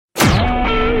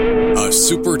A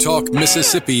Super Talk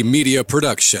Mississippi media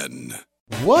production.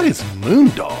 What is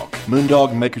Moondog?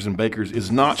 Moondog Makers and Bakers is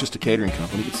not just a catering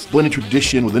company. It's blended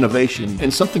tradition with innovation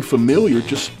and something familiar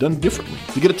just done differently.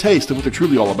 To get a taste of what they're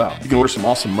truly all about, you can order some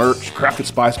awesome merch, crafted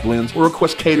spice blends, or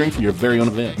request catering for your very own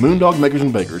event.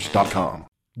 MoondogMakersandBakers.com.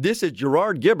 This is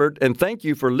Gerard Gibbert, and thank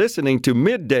you for listening to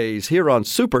Middays here on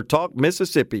Super Talk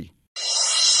Mississippi.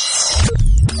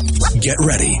 Get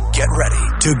ready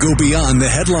to go beyond the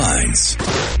headlines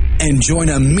and join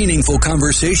a meaningful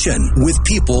conversation with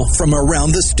people from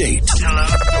around the state.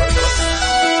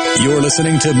 Hello. You're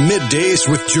listening to Middays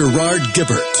with Gerard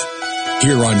Gibbert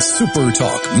here on Super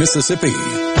Talk Mississippi.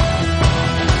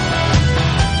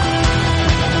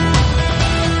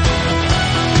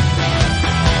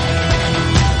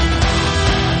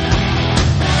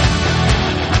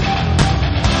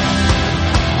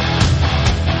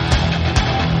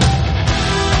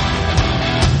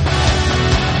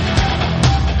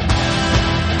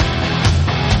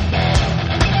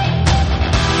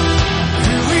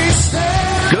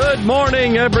 Good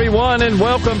morning, everyone, and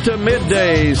welcome to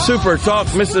Middays Super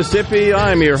Talk Mississippi.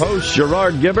 I'm your host,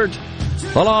 Gerard Gibbert,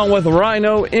 along with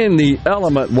Rhino in the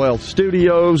Element Wealth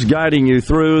Studios, guiding you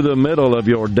through the middle of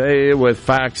your day with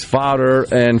facts, fodder,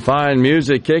 and fine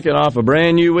music, kicking off a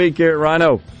brand new week here,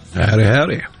 Rhino.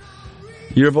 Howdy.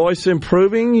 Your voice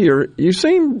improving? You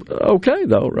seem okay,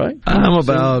 though, right? I'm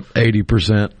about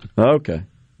 80%. Okay.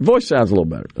 Voice sounds a little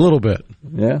better. A little bit.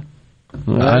 Yeah?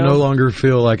 Well, I no longer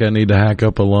feel like I need to hack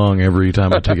up a lung every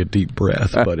time I take a deep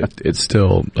breath, but it's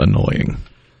still annoying.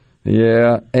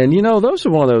 Yeah, and those are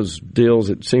one of those deals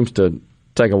that seems to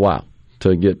take a while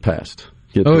to get past.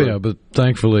 Yeah, but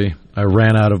thankfully I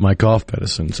ran out of my cough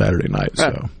medicine Saturday night,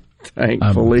 so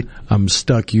thankfully I'm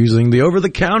stuck using the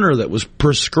over-the-counter that was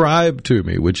prescribed to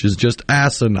me, which is just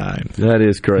asinine. That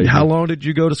is crazy. How long did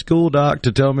you go to school, Doc,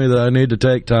 to tell me that I need to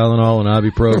take Tylenol and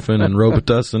ibuprofen and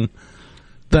Robitussin?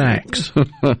 Thanks.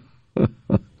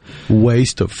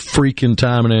 Waste of freaking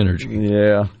time and energy.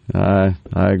 Yeah, I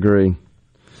agree.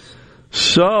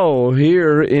 So,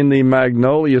 here in the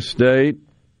Magnolia State,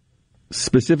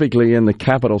 specifically in the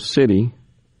capital city,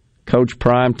 Coach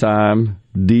Primetime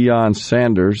Deion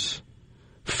Sanders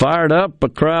fired up a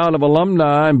crowd of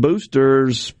alumni and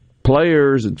boosters,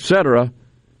 players, etc.,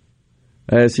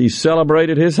 as he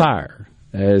celebrated his hire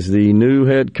as the new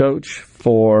head coach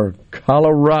for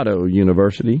Colorado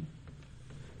University.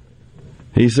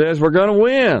 He says, we're going to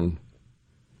win.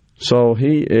 So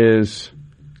he is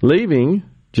leaving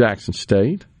Jackson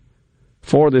State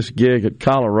for this gig at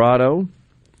Colorado.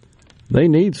 They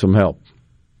need some help,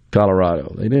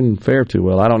 Colorado. They didn't fare too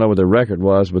well. I don't know what their record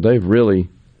was, but they've really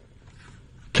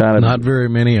kind of... Not very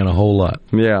many and a whole lot.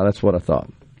 Yeah, that's what I thought.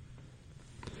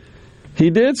 He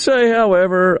did say,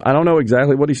 however, I don't know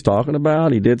exactly what he's talking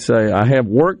about. He did say, I have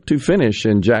work to finish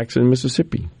in Jackson,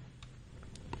 Mississippi.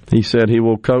 He said he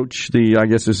will coach I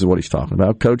guess this is what he's talking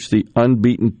about, coach the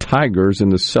unbeaten Tigers in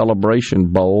the Celebration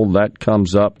Bowl. That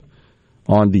comes up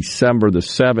on December the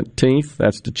 17th.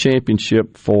 That's the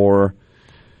championship for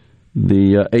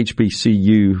the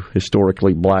HBCU,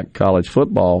 historically black college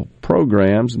football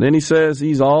programs. And then he says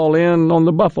he's all in on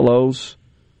the Buffaloes.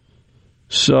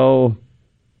 So...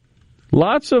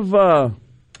 lots of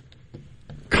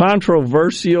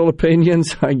controversial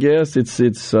opinions, I guess.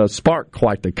 It's sparked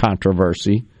quite the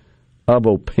controversy of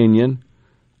opinion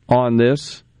on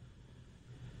this.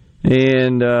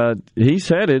 And he's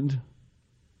headed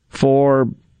for,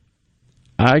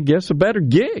 I guess, a better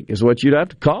gig is what you'd have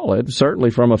to call it. Certainly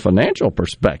from a financial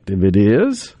perspective, it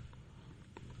is.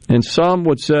 And some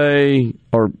would say,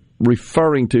 or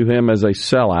referring to him as a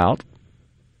sellout,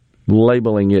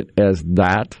 labeling it as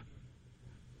that.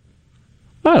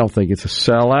 I don't think it's a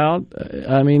sellout.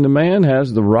 I mean, the man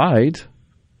has the right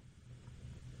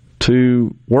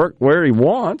to work where he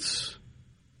wants,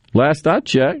 last I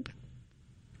checked.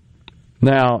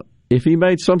 Now, if he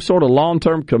made some sort of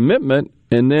long-term commitment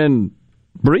and then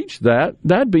breached that,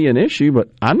 that'd be an issue, but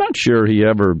I'm not sure he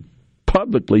ever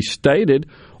publicly stated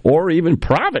or even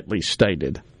privately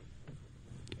stated,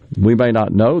 we may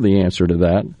not know the answer to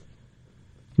that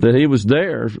he was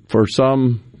there for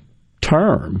some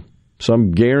term.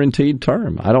 Some guaranteed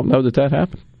term. I don't know that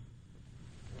happened.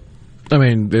 I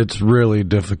mean, it's really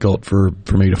difficult for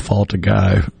me to fault a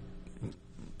guy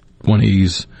when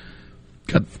he's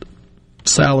got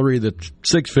salary that's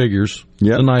six figures.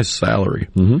 Yep. It's a nice salary.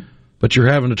 Mm-hmm. But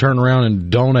you're having to turn around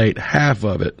and donate half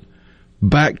of it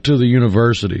back to the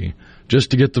university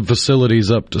just to get the facilities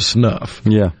up to snuff.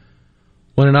 Yeah.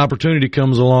 When an opportunity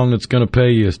comes along that's going to pay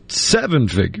you seven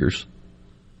figures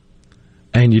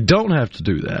and you don't have to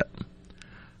do that,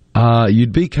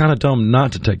 you'd be kind of dumb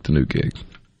not to take the new gig.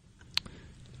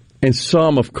 And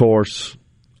some, of course,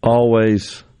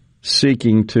 always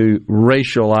seeking to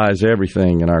racialize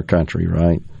everything in our country,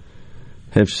 right?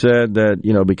 Have said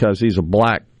that, because he's a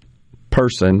black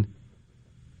person,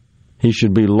 he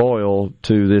should be loyal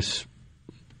to this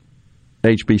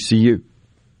HBCU,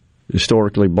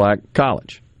 historically black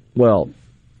college. Well,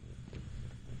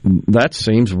 that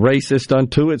seems racist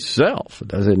unto itself,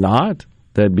 does it not?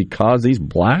 That because he's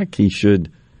black, he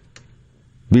should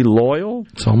be loyal?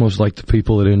 It's almost like the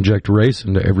people that inject race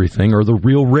into everything are the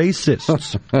real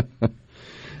racists.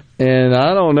 And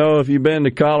I don't know if you've been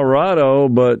to Colorado,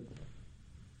 but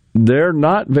there are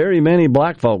not very many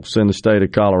black folks in the state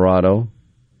of Colorado.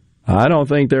 I don't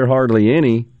think there are hardly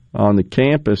any on the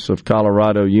campus of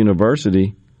Colorado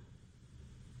University.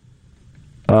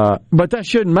 But that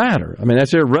shouldn't matter. I mean,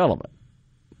 that's irrelevant.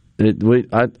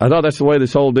 I thought that's the way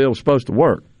this whole deal was supposed to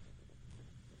work.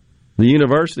 The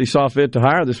university saw fit to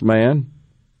hire this man,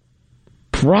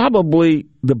 probably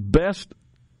the best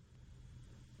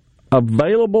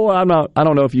available. I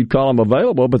don't know if you'd call them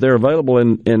available, but they're available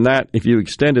in that if you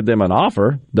extended them an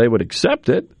offer, they would accept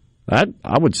it. I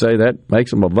would say that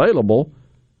makes them available.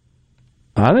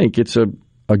 I think it's a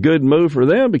good move for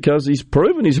them because he's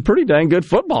proven he's a pretty dang good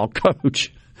football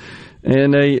coach.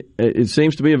 And it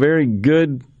seems to be a very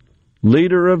good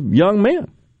leader of young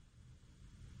men.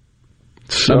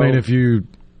 So, I mean, if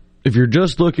you're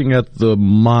just looking at the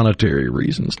monetary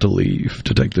reasons to leave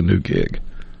to take the new gig,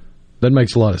 that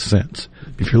makes a lot of sense.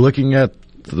 If you're looking at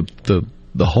the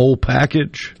whole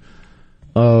package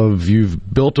of you've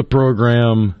built a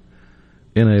program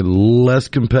in a less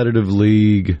competitive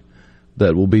league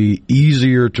that will be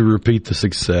easier to repeat the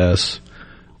success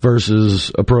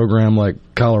versus a program like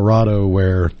Colorado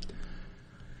where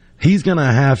he's going to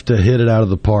have to hit it out of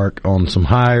the park on some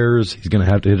hires. He's going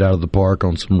to have to hit it out of the park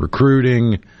on some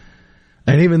recruiting.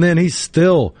 And even then, he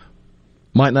still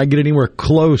might not get anywhere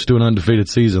close to an undefeated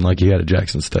season like he had at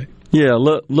Jackson State. Yeah,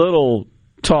 little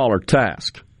taller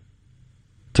task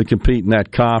to compete in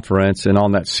that conference and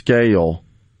on that scale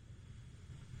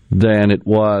than it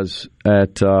was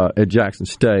at Jackson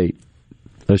State.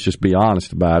 Let's just be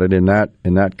honest about it in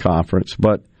that conference.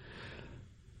 But,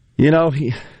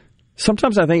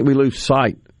 sometimes I think we lose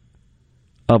sight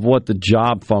of what the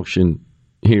job function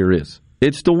here is.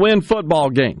 It's to win football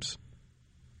games.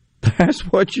 That's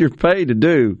what you're paid to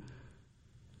do.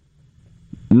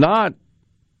 Not,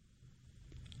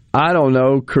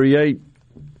 create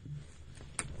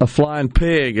a flying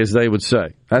pig, as they would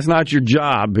say. That's not your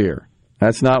job here.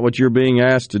 That's not what you're being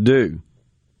asked to do.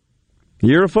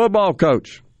 You're a football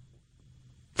coach.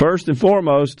 First and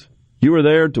foremost, you are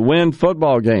there to win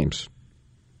football games.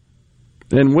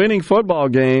 And winning football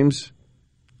games,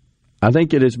 I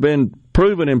think it has been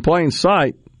proven in plain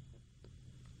sight,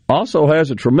 also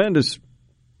has a tremendous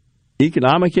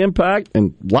economic impact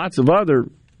and lots of other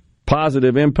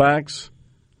positive impacts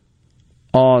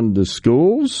on the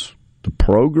schools, the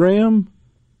program,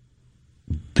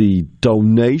 the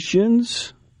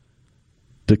donations,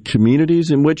 the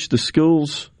communities in which the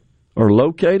schools are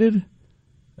located,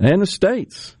 and the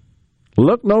states.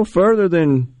 Look no further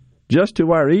than just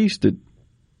to our east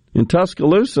in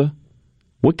Tuscaloosa.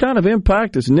 What kind of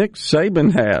impact has Nick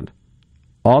Saban had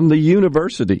on the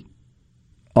university,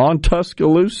 on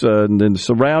Tuscaloosa and the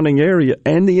surrounding area,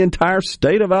 and the entire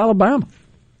state of Alabama?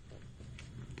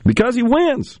 Because he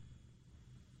wins.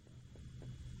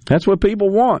 That's what people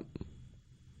want.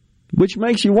 Which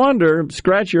makes you wonder,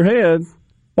 scratch your head,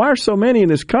 why are so many in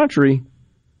this country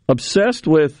obsessed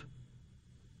with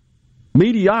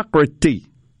mediocrity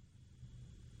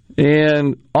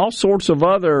and all sorts of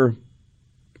other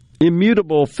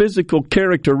immutable physical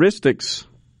characteristics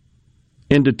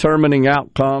in determining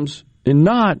outcomes and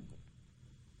not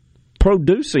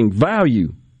producing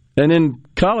value? And in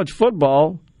college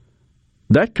football,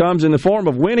 that comes in the form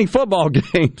of winning football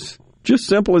games. Just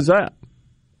simple as that.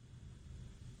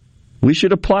 We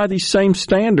should apply these same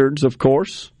standards, of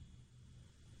course,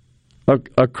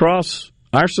 across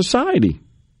our society.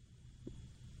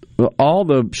 All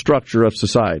the structure of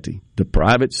society, the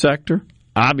private sector,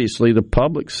 obviously the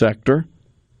public sector.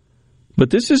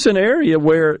 But this is an area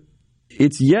where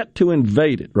it's yet to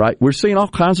invade it, right? We're seeing all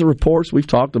kinds of reports. We've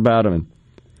talked about them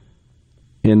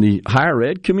in the higher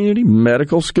ed community,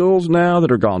 medical schools now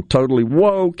that are gone totally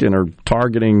woke and are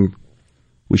targeting.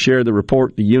 We shared the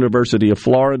report, the University of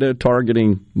Florida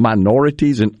targeting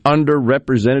minorities and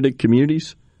underrepresented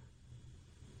communities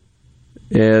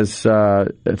as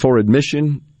for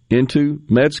admission into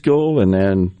med school, and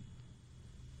then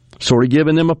sort of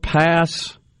giving them a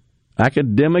pass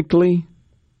academically,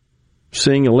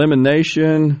 seeing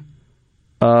elimination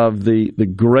of the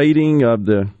grading of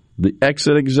the the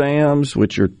exit exams,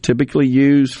 which are typically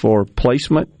used for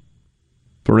placement,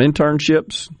 for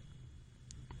internships,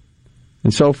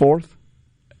 and so forth.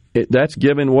 That's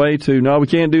given way to, no, we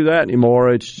can't do that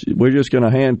anymore. We're just going to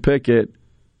handpick it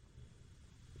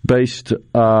based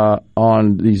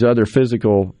on these other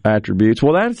physical attributes.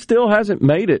 Well, that still hasn't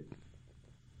made it.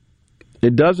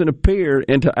 It doesn't appear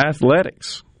into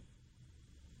athletics.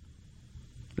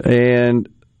 And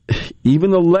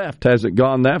even the left hasn't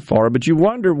gone that far, but you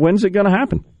wonder, when's it going to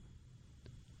happen?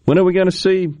 When are we going to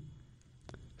see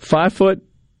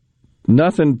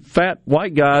 5-foot-nothing fat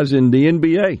white guys in the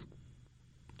NBA?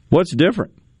 What's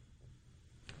different?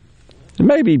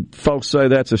 Maybe folks say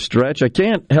that's a stretch. I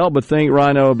can't help but think,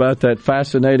 Rhino, about that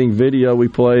fascinating video we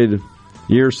played a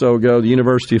year or so ago, the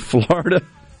University of Florida,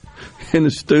 and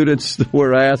the students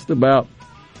were asked about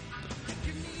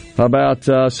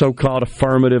so-called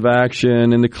affirmative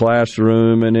action in the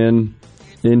classroom and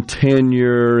in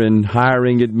tenure and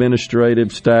hiring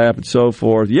administrative staff and so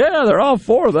forth. Yeah, they're all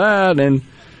for that and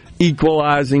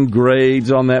equalizing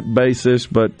grades on that basis,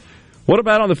 but what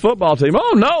about on the football team?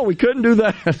 Oh, no, we couldn't do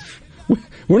that.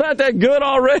 We're not that good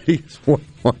already, is what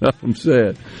one of them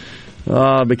said,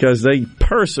 because they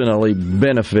personally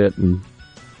benefit and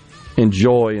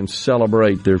enjoy and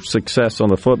celebrate their success on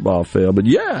the football field. But,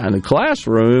 yeah, in the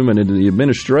classroom and in the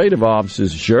administrative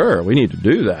offices, sure, we need to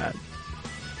do that.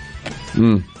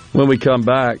 When we come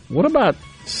back, what about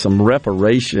some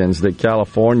reparations that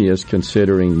California is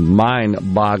considering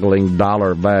mind-boggling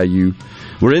dollar value?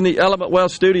 We're in the Element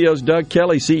Wealth Studios. Doug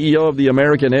Kelly, CEO of the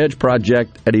American Edge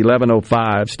Project, at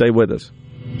 11:05. Stay with us.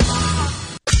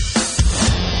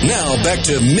 Now back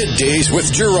to Middays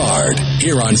with Gerard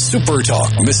here on Super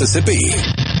Talk, Mississippi.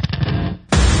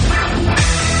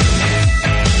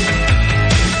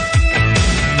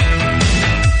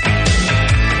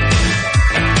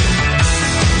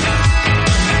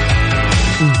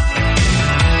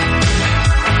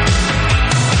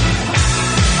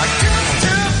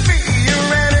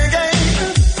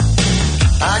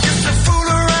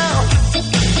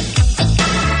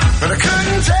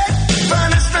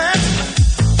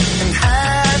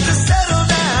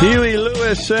 Huey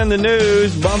Lewis and the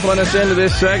News bumping us into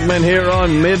this segment here on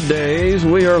Middays.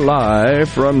 We are live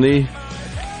from the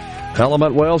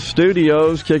Element Wealth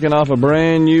Studios, kicking off a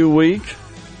brand new week.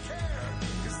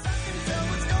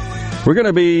 We're going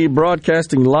to be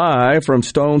broadcasting live from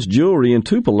Stone's Jewelry in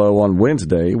Tupelo on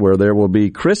Wednesday, where there will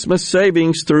be Christmas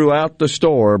savings throughout the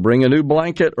store. Bring a new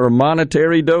blanket or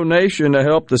monetary donation to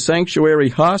help the Sanctuary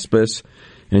Hospice,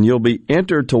 and you'll be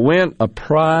entered to win a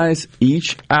prize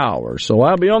each hour. So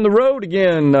I'll be on the road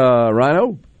again,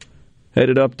 Rhino.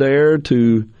 Headed up there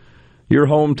to your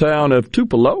hometown of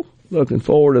Tupelo. Looking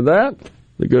forward to that.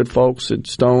 The good folks at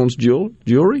Stone's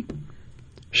Jewelry.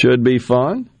 Should be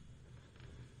fun.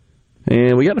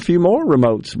 And we got a few more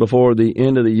remotes before the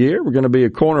end of the year. We're going to be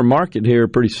at Corner Market here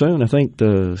pretty soon. I think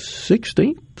the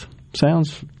 16th.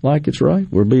 Sounds like it's right.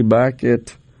 We'll be back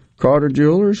at Carter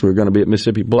Jewelers. We're going to be at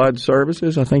Mississippi Blood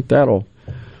Services. I think that'll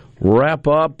wrap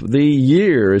up the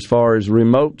year as far as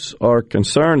remotes are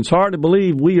concerned. It's hard to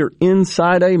believe we are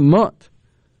inside a month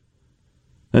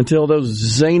until those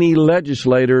zany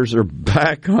legislators are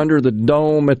back under the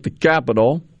dome at the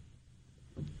Capitol.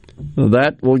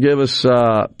 That will give us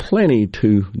plenty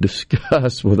to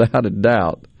discuss without a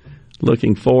doubt.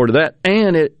 Looking forward to that.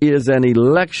 And it is an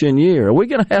election year. Are we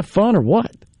going to have fun or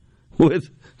what with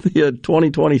the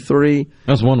 2023?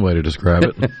 That's one way to describe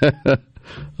it.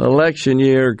 Election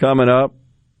year coming up.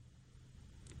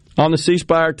 On the C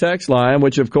Spire text line,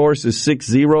 which of course is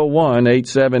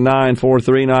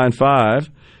 601-879-4395,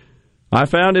 I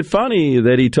found it funny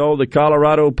that he told the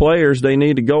Colorado players they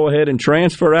need to go ahead and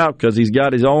transfer out because he's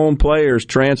got his own players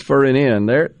transferring in.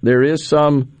 There is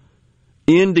some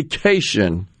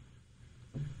indication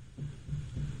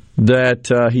that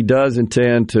he does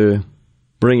intend to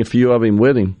bring a few of him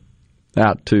with him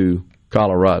out to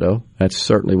Colorado. That's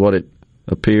certainly what it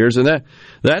appears. And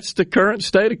that's the current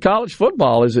state of college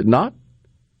football, is it not?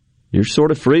 You're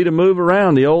sort of free to move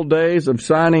around. The old days of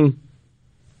signing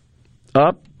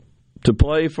up to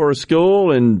play for a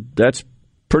school, and that's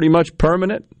pretty much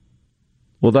permanent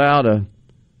without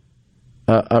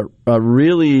a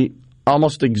really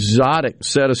almost exotic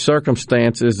set of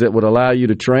circumstances that would allow you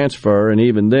to transfer. And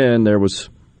even then, there was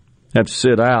have to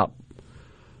sit out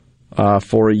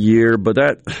for a year. But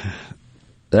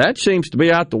that seems to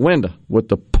be out the window with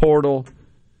the portal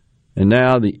and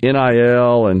now the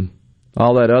NIL and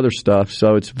all that other stuff.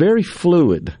 So it's very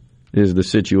fluid is the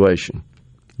situation.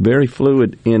 Very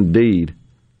fluid indeed.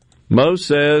 Mo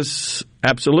says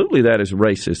Absolutely, that is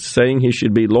racist. Saying he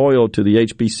should be loyal to the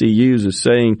HBCUs is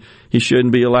saying he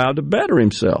shouldn't be allowed to better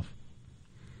himself.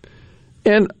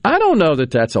 And I don't know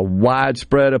that that's a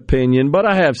widespread opinion, but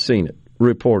I have seen it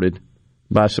reported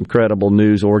by some credible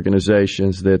news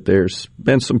organizations that there's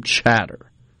been some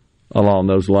chatter along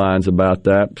those lines about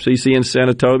that. CC in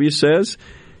Senatobia says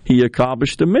he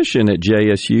accomplished a mission at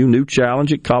JSU, new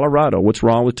challenge at Colorado. What's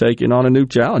wrong with taking on a new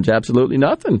challenge? Absolutely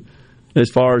nothing, as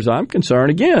far as I'm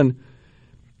concerned. Again,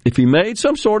 if he made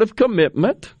some sort of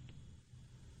commitment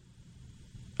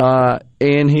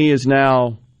and he is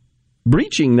now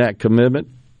breaching that commitment,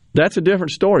 that's a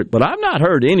different story. But I've not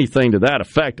heard anything to that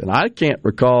effect, and I can't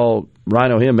recall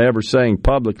Rhino him ever saying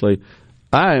publicly,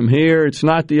 I am here. It's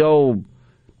not the old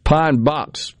pine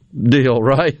box deal,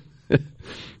 right?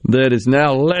 That is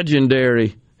now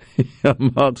legendary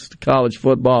amongst college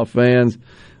football fans.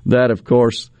 That, of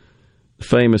course,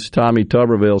 famous Tommy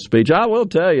Tuberville speech. I will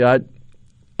tell you,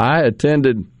 I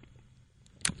attended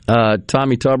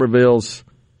Tommy Tuberville's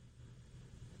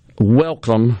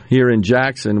welcome here in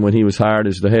Jackson when he was hired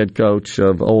as the head coach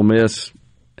of Ole Miss.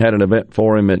 Had an event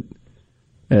for him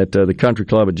at the Country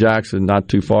Club at Jackson, not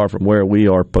too far from where we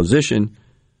are positioned.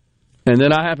 And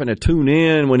then I happened to tune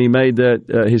in when he made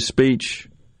that his speech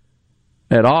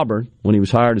at Auburn when he was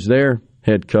hired as their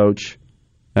head coach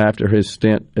after his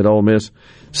stint at Ole Miss.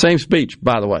 Same speech,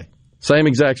 by the way. Same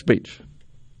exact speech.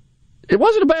 It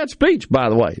wasn't a bad speech, by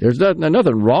the way. There's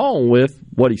nothing wrong with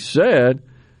what he said,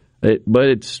 but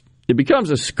it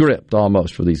becomes a script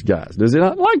almost for these guys. Does it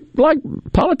not? Like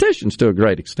politicians to a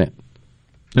great extent.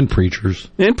 And preachers.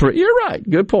 You're right.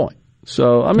 Good point.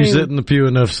 So, I mean, you sit in the pew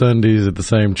enough Sundays at the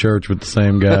same church with the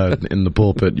same guy in the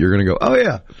pulpit, you're going to go, oh,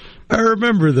 yeah, I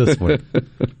remember this one.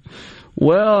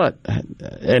 Well,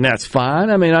 and that's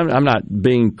fine. I mean, I'm not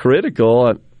being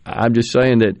critical. I'm just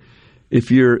saying that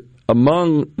if you're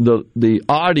among the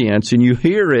audience and you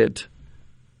hear it,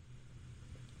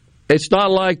 it's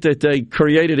not like that they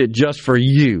created it just for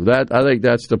you. I think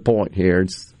that's the point here.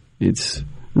 It's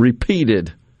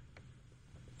repeated,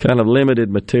 kind of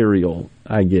limited material,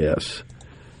 I guess.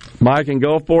 Mike in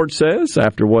Gulfport says,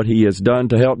 after what he has done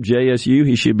to help JSU,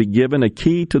 he should be given a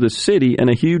key to the city and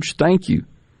a huge thank you.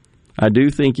 I do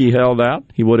think he held out.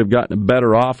 He would have gotten a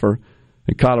better offer.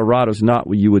 And Colorado's not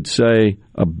what you would say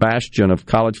a bastion of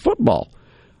college football.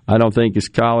 I don't think a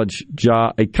college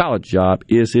job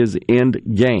is his end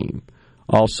game.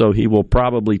 Also, he will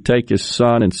probably take his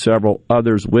son and several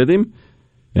others with him,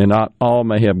 and not all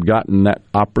may have gotten that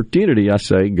opportunity. I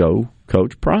say go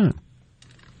Coach Prime.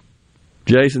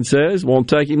 Jason says, won't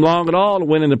take him long at all to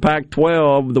win in the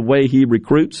Pac-12 the way he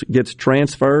recruits, gets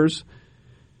transfers,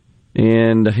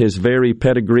 and his very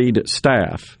pedigreed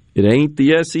staff. It ain't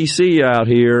the SEC out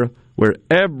here where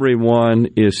everyone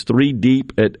is 3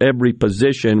 deep at every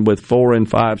position with 4- and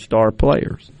 5-star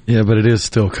players. Yeah, but it is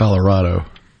still Colorado.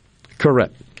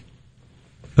 Correct.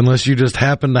 Unless you just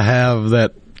happen to have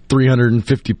that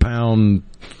 350-pound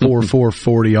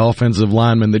 4.40 offensive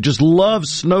lineman that just loves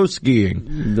snow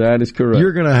skiing. That is correct.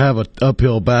 You're going to have an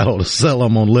uphill battle to sell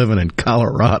them on living in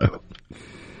Colorado.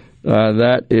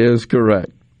 That is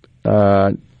correct.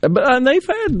 And they've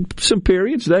had some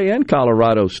periods, they and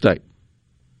Colorado State,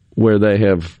 where they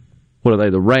have, what are they,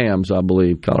 the Rams, I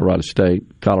believe, Colorado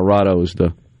State. Colorado is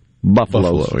the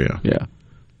Buffalo, yeah.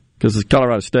 Because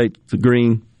Colorado State, the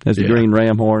green, has the green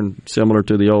ram horn, similar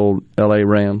to the old L.A.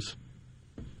 Rams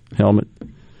helmet.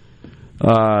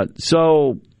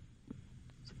 So,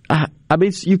 I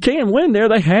mean, you can win there.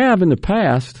 They have in the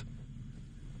past,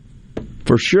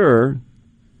 for sure.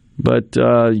 But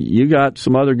you got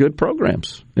some other good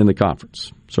programs in the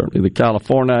conference. Certainly the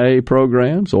California A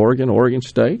programs, Oregon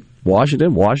State,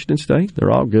 Washington State.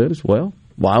 They're all good as well.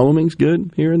 Wyoming's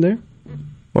good here and there.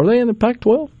 Are they in the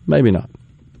Pac-12? Maybe not.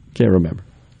 Can't remember.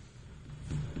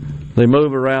 They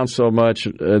move around so much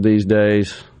these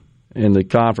days, and the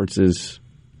conferences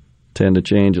tend to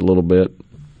change a little bit.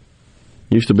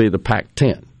 Used to be the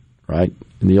Pac-10, right,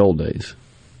 in the old days.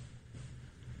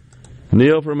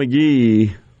 Neil from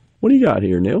McGee. What do you got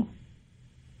here, Neil?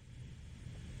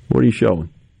 What are you showing?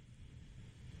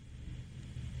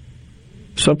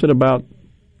 Something about,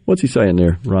 what's he saying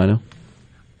there, Rhino?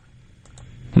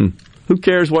 Who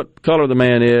cares what color the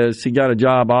man is? He got a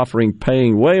job offering,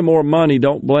 paying way more money.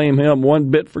 Don't blame him one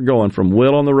bit for going. From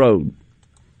Will on the Road.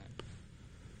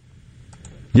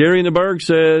 Gary in the Berg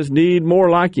says, need more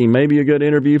like him. Maybe a good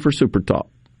interview for Super Talk.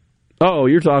 Oh,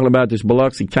 you're talking about this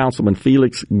Biloxi Councilman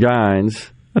Felix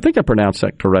Gines. I think I pronounced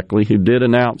that correctly, who did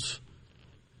announce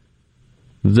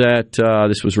that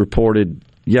this was reported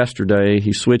yesterday.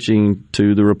 He's switching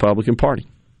to the Republican Party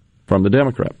from the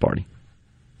Democrat Party.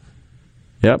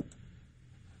 Yep.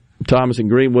 Thomas in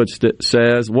Greenwood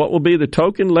says, what will be the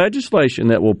token legislation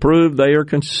that will prove they are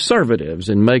conservatives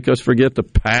and make us forget the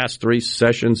past 3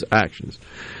 sessions' actions?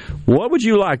 What would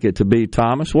you like it to be,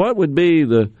 Thomas? What would be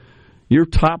your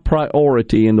top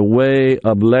priority in the way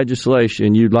of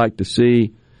legislation you'd like to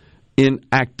see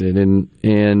enacted?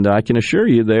 And I can assure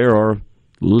you there are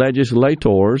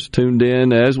legislators tuned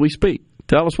in as we speak.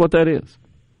 Tell us what that is.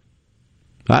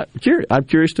 I'm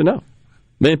curious to know.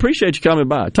 Man, appreciate you coming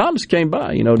by. Thomas came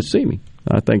by, to see me.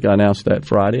 I think I announced that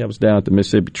Friday. I was down at the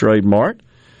Mississippi Trade Mart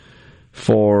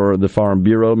for the Farm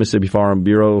Bureau, Mississippi Farm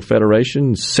Bureau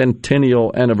Federation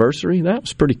centennial anniversary. That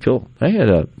was pretty cool. They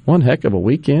had one heck of a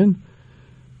weekend.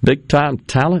 Big-time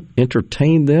talent,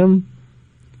 entertained them.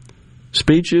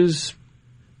 Speeches,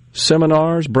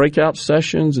 seminars, breakout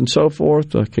sessions, and so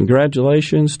forth.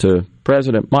 Congratulations to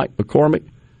President Mike McCormick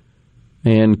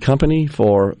and company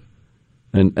for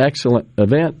an excellent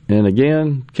event. And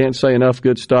again, can't say enough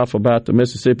good stuff about the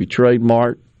Mississippi Trade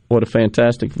Mart. What a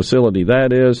fantastic facility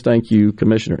that is. Thank you,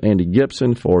 Commissioner Andy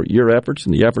Gibson, for your efforts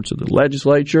and the efforts of the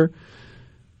legislature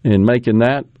in making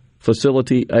that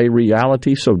facility a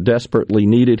reality so desperately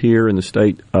needed here in the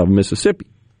state of Mississippi.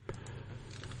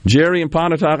 Jerry and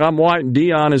Pontotoc, I'm white, and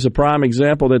Dion is a prime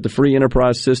example that the free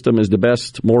enterprise system is the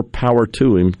best. More power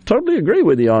to him. Totally agree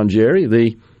with you on Jerry.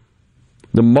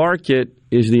 The market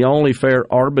is the only fair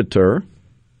arbiter,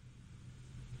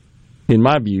 in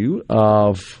my view,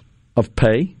 of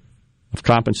pay, of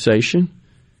compensation.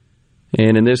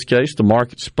 And in this case, the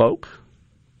market spoke.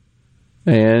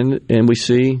 And we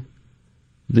see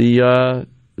the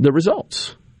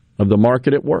results of the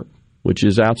market at work, which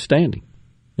is outstanding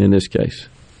in this case.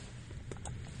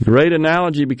 Great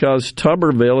analogy because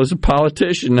Tuberville is a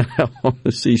politician now on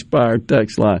the C Spire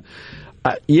text line.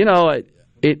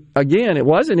 It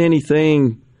wasn't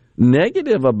anything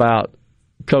negative about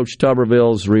Coach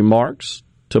Tuberville's remarks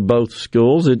to both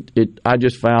schools. I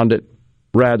just found it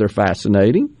rather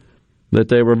fascinating that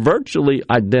they were virtually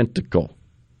identical.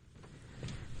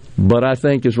 But I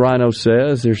think, as Rhino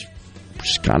says, there's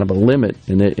just kind of a limit,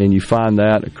 and you find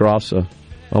that across a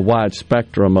wide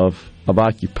spectrum of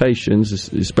occupations,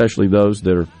 especially those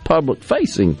that are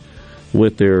public-facing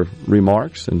with their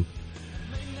remarks and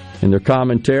their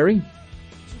commentary.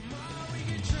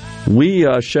 We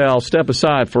shall step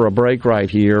aside for a break right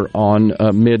here on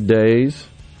Middays.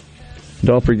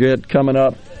 Don't forget, coming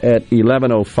up at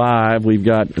 11:05, we've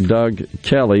got Doug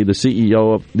Kelly, the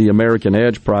CEO of the American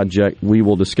Edge Project. We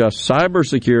will discuss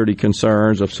cybersecurity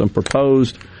concerns of some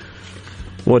proposed,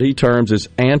 what he terms as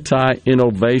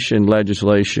anti-innovation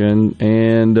legislation,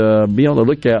 and be on the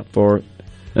lookout for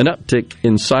an uptick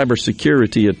in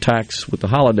cybersecurity attacks with the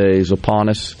holidays upon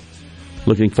us.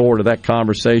 Looking forward to that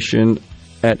conversation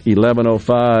at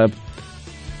 11:05.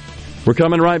 We're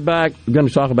coming right back. We're going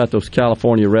to talk about those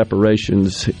California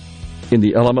reparations in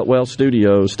the Element Well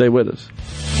studios. Stay with us.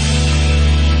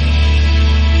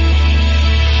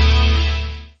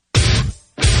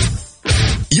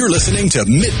 You're listening to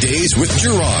Middays with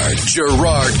Gerard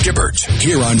Gibbert,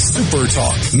 here on Super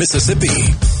Talk,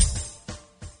 Mississippi.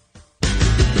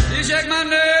 You shake my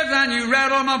nerves and you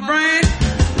rattle my brain.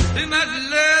 Too much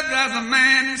love drives a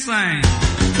man insane.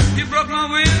 You broke my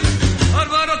will,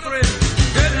 what a thrill.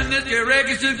 Goodness, your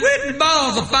records just quitting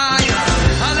balls of fire.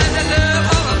 I let you love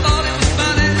all I thought it was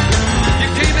funny. You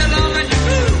came along and you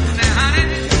moved now, honey.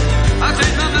 I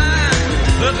changed my mind,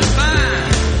 looking fine.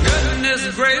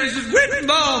 Goodness gracious, quitting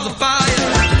balls of fire.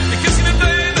 You kissing me,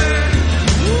 baby.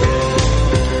 Ooh,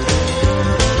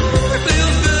 it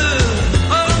feels good.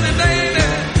 Hold me, baby.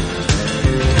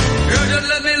 Girl, just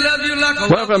let me love you like a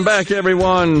Welcome back,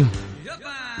 everyone.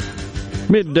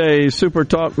 Midday Super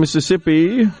Talk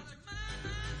Mississippi.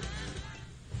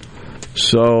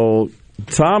 So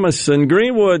Thomas in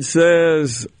Greenwood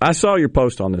says, I saw your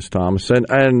post on this, Thomas,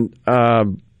 and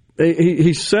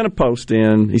he sent a post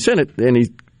in. He sent it, and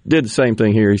he did the same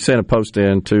thing here. He sent a post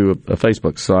in to a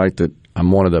Facebook site that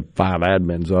I'm one of the 5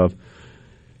 admins of,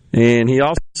 and he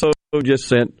also just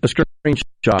sent a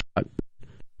screenshot, and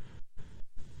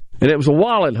it was a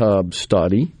Wallet Hub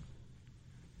study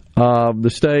of the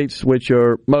states which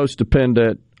are most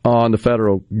dependent on the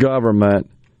federal government,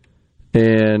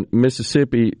 and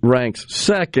Mississippi ranks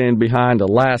second behind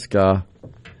Alaska.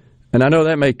 And I know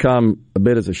that may come a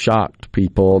bit as a shock to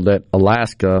people that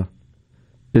Alaska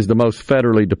is the most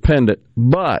federally dependent.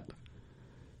 But,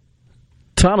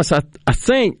 Thomas, I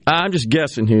think, I'm just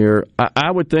guessing here,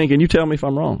 I would think, and you tell me if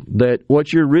I'm wrong, that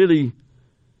what you're really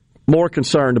more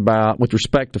concerned about with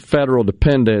respect to federal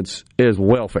dependence is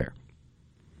welfare.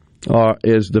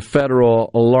 Is the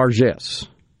federal largesse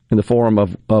in the form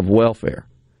of welfare.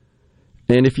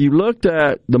 And if you looked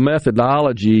at the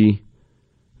methodology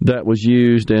that was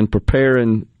used in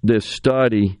preparing this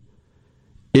study,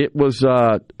 it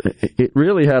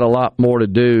really had a lot more to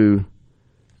do.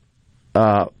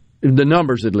 The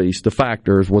numbers, at least, the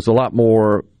factors, was a lot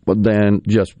more than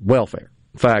just welfare.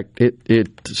 In fact, it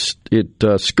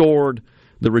scored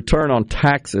the return on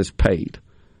taxes paid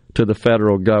to the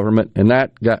federal government, and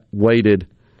that got weighted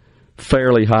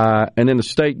fairly high. And then the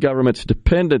state government's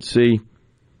dependency,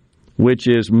 which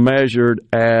is measured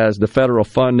as the federal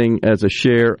funding as a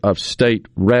share of state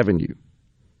revenue,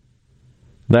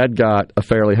 that got a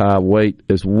fairly high weight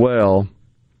as well.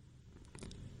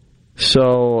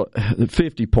 So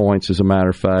 50 points, as a matter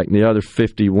of fact, and the other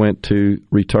 50 went to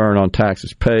return on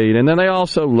taxes paid. And then they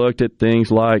also looked at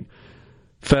things like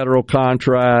federal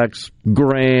contracts,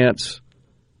 grants,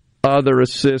 other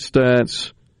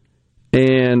assistance,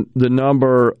 and the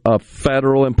number of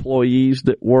federal employees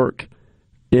that work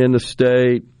in the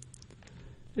state.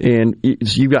 And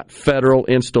you've got federal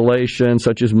installations,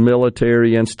 such as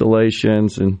military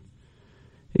installations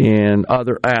and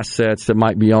other assets that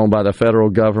might be owned by the federal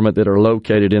government that are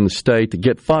located in the state to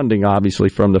get funding, obviously,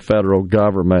 from the federal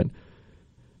government.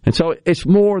 And so it's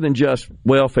more than just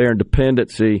welfare and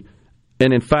dependency.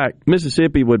 And, in fact,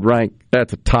 Mississippi would rank at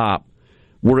the top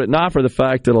were it not for the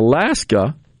fact that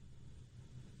Alaska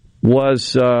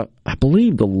was, I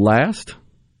believe, the last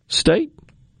state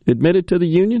admitted to the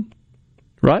Union,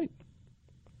 right?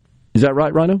 Is that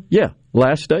right, Rhino? Yeah,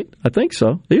 last state. I think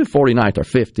so. Either 49th or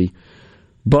 50.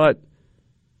 But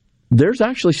there's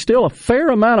actually still a fair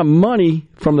amount of money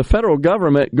from the federal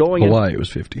government going Hawaii was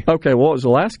 50. Okay, what was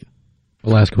Alaska?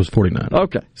 Alaska was 49.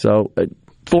 Okay, so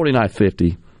 49,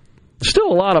 50.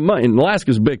 Still a lot of money. And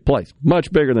Alaska's a big place,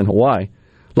 much bigger than Hawaii.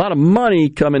 A lot of money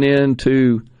coming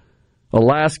into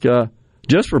Alaska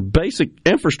just for basic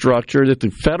infrastructure that the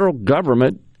federal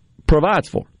government provides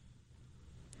for.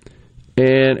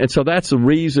 And so that's the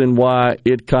reason why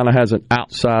it kind of has an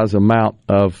outsized amount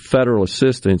of federal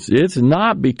assistance. It's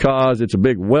not because it's a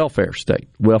big welfare state,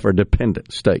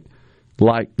 welfare-dependent state,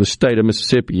 like the state of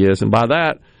Mississippi is. And by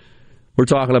that, we're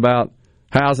talking about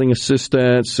housing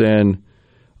assistance and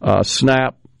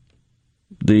SNAP,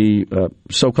 the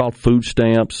so-called food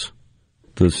stamps,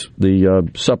 the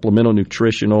supplemental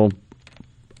nutritional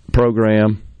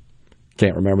program.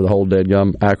 Can't remember the whole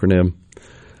deadgum acronym.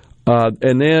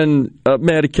 And then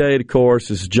Medicaid, of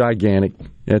course, is gigantic.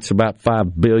 It's about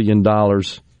 $5 billion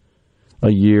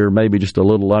a year, maybe just a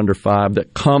little under $5,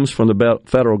 that comes from the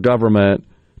federal government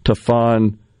to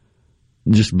fund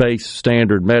just base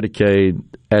standard Medicaid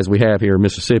as we have here in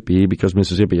Mississippi, because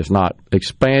Mississippi has not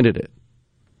expanded it.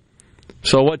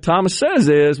 So what Thomas says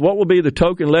is, what will be the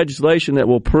token legislation that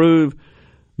will prove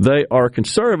they are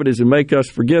conservatives and make us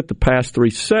forget the past three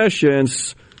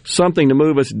sessions, something to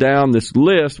move us down this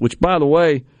list, which, by the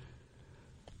way,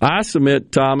 I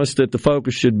submit, Thomas, that the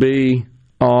focus should be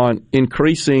on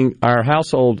increasing our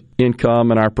household income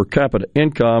and our per capita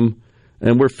income,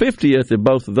 and we're 50th in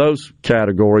both of those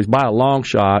categories by a long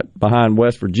shot behind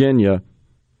West Virginia.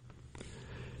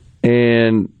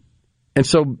 And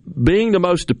so being the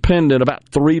most dependent, about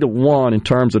 3-to-1 in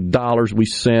terms of dollars we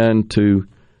send to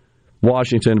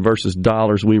Washington versus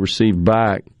dollars we receive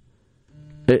back,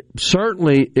 it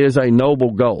certainly is a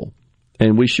noble goal,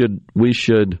 and we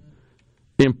should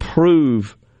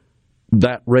improve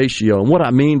that ratio. And what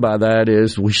I mean by that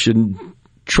is we should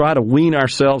try to wean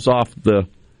ourselves off the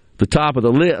top of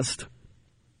the list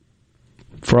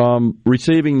from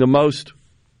receiving the most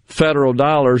federal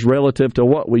dollars relative to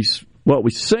what we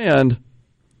send,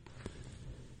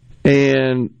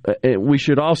 and we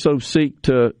should also seek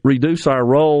to reduce our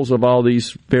roles of all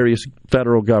these various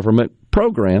federal government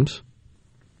programs,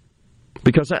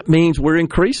 because that means we're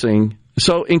increasing.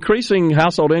 So increasing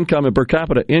household income and per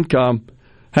capita income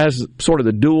has sort of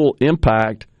the dual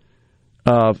impact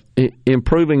of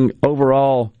improving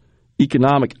overall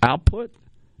economic output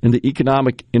and the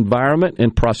economic environment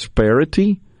and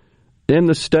prosperity in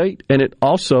the state, and it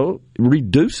also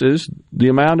reduces the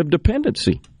amount of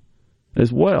dependency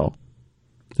as well.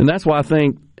 And that's why I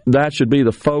think that should be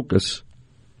the focus.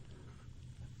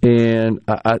 And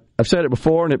I've said it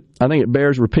before, and I think it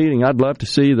bears repeating. I'd love to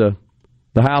see the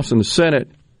House and the Senate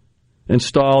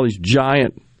install these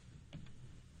giant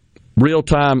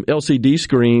real-time LCD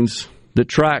screens that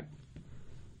track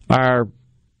our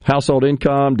household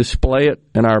income, display it,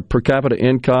 and our per capita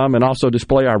income, and also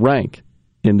display our rank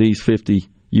in these 50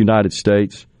 United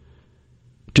States.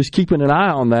 Just keeping an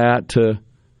eye on that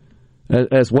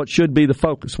as what should be the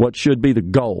focus, what should be the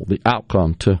goal, the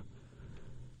outcome, to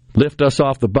lift us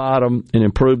off the bottom and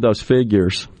improve those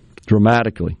figures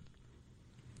dramatically.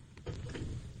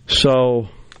 So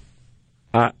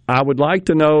I would like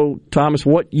to know, Thomas,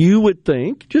 what you would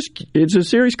think. It's a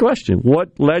serious question.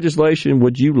 What legislation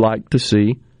would you like to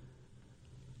see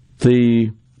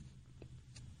the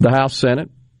House, Senate,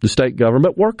 the state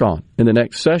government work on in the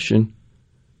next session,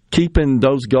 keeping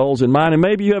those goals in mind? And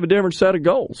maybe you have a different set of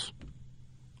goals.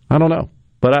 I don't know.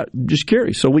 But I'm just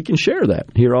curious, so we can share that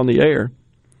here on the air.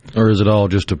 Or is it all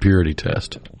just a purity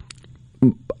test?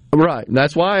 Right.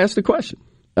 That's why I asked the question.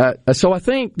 So I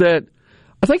think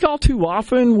all too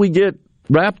often we get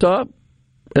wrapped up,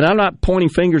 and I'm not pointing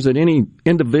fingers at any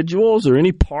individuals or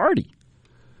any party,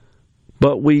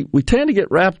 but we tend to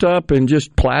get wrapped up in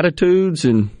just platitudes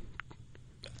and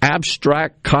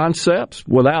abstract concepts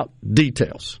without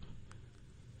details.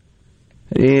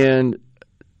 And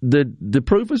the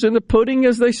proof is in the pudding,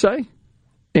 as they say,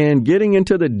 and getting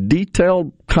into the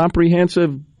detailed,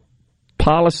 comprehensive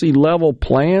policy-level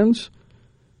plans,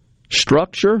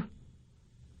 structure,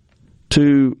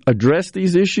 to address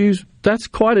these issues, that's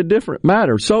quite a different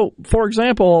matter. So, for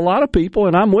example, a lot of people,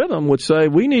 and I'm with them, would say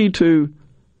we need to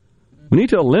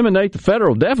eliminate the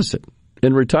federal deficit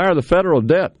and retire the federal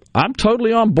debt. I'm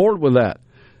totally on board with that.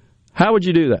 How would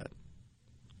you do that?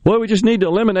 Well, we just need to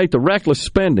eliminate the reckless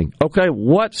spending. Okay,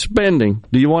 what spending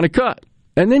do you want to cut?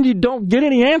 And then you don't get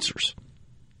any answers.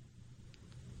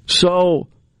 So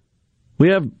we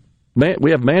have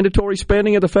mandatory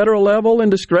spending at the federal level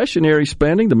and discretionary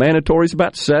spending. The mandatory is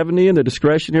about 70 and the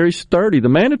discretionary is 30. The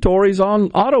mandatory is on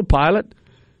autopilot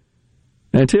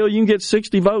until you can get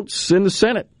 60 votes in the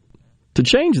Senate to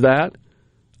change that.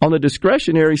 On the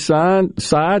discretionary side,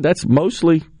 that's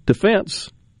mostly defense.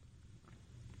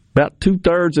 About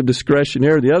 2/3 of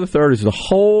discretionary. The other third is the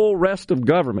whole rest of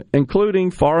government, including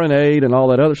foreign aid and all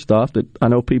that other stuff that I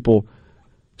know people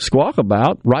squawk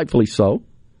about, rightfully so.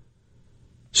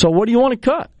 So what do you want to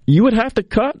cut? You would have to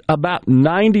cut about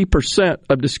 90%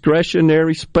 of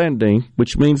discretionary spending,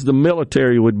 which means the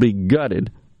military would be gutted,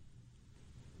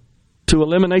 to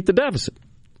eliminate the deficit.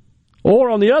 Or,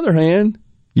 on the other hand,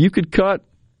 you could cut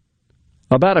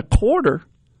about a quarter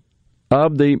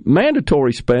of the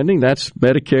mandatory spending. That's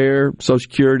Medicare, Social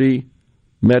Security,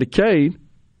 Medicaid.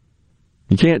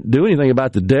 You can't do anything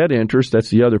about the debt interest. That's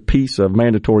the other piece of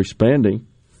mandatory spending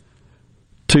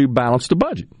to balance the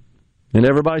budget. And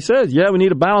everybody says, yeah, we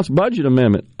need a balanced budget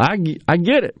amendment. I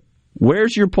get it.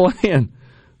 Where's your plan?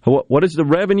 What does the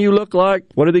revenue look like?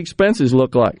 What do the expenses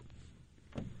look like?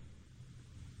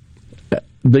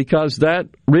 Because that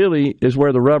really is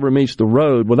where the rubber meets the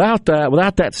road. Without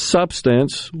that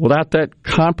substance, without that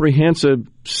comprehensive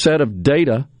set of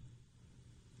data,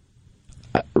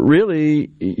 really,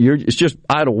 it's just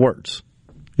idle words.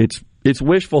 It's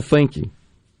wishful thinking.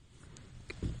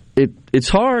 It's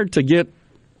hard to get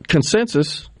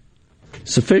consensus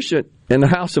sufficient in the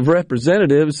House of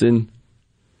Representatives and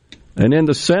in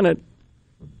the Senate,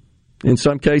 in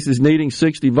some cases needing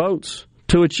 60 votes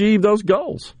to achieve those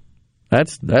goals.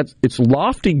 It's a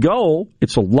lofty goal,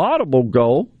 it's a laudable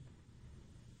goal,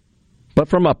 but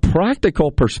from a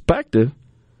practical perspective,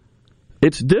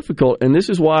 it's difficult, and this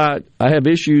is why I have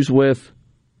issues with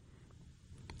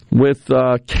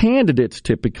candidates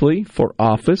typically for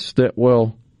office that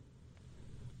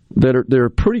are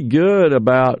pretty good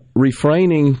about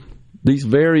refraining these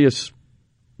various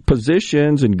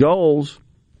positions and goals,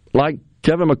 like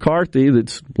Kevin McCarthy,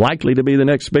 that's likely to be the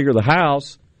next Speaker of the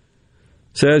House,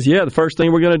 says, yeah, the first thing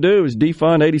we're going to do is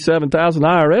defund 87,000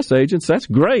 IRS agents. That's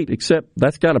great, except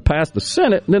that's got to pass the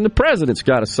Senate, and then the president's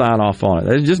got to sign off on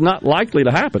it. It's just not likely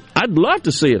to happen. I'd love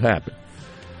to see it happen.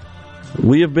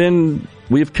 We have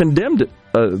condemned it,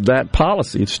 that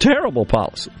policy. It's terrible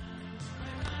policy.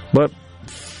 But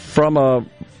from a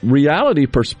reality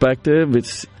perspective,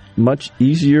 it's much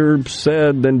easier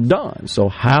said than done. So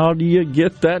how do you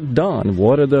get that done?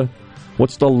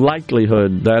 What's the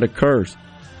likelihood that occurs?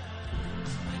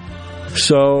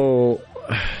 So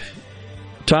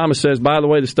Thomas says, by the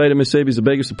way, the state of Mississippi is the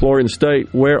biggest employer in the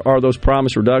state. Where are those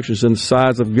promised reductions in the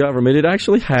size of government? It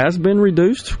actually has been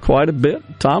reduced quite a bit,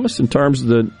 Thomas, in terms of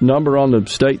the number on the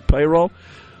state payroll.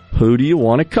 Who do you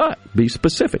want to cut? Be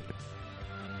specific.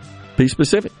 Be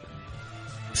specific.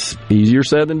 It's easier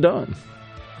said than done.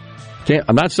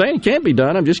 I'm not saying it can't be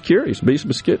done. I'm just curious. Be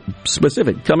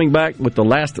specific. Coming back with the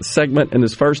last segment in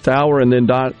this first hour, and then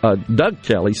Doug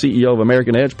Kelly, CEO of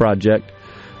American Edge Project,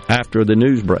 after the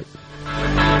news break.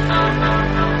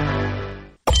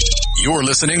 You're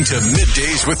listening to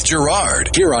Middays with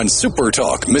Gerard here on Super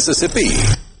Talk Mississippi.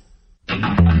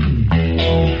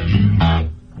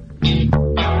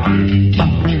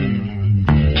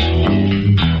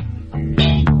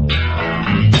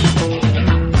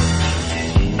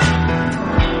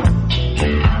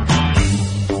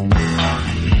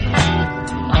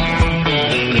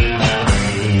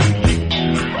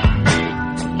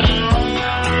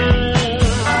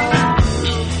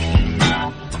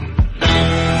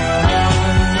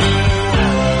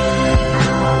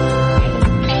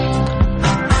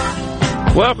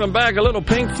 Welcome back. A little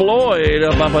Pink Floyd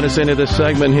bumping us into this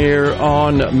segment here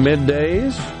on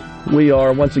Middays. We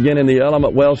are once again in the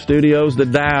Element Wealth Studios. The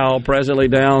Dow presently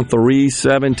down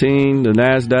 317. The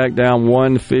NASDAQ down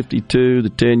 152. The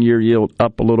 10-year yield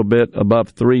up a little bit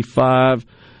above 3.5.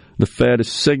 The Fed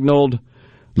has signaled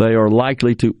they are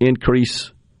likely to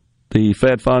increase the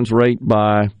Fed funds rate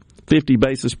by 50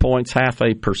 basis points,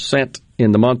 0.5%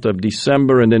 in the month of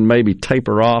December, and then maybe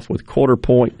taper off with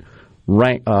quarter-point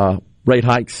rate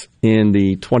hikes in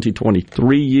the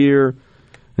 2023 year.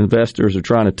 Investors are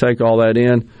trying to take all that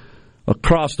in.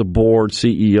 Across the board,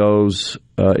 CEOs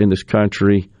in this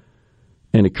country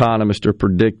and economists are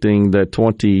predicting that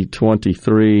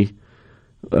 2023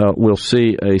 will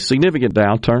see a significant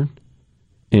downturn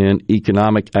in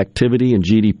economic activity and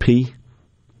GDP,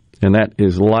 and that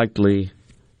is likely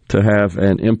to have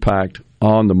an impact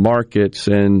on the markets.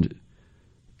 And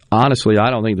honestly, I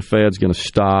don't think the Fed's going to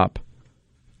stop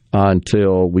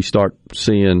until we start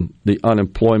seeing the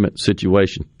unemployment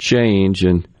situation change.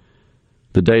 And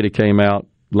the data came out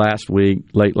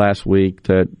late last week,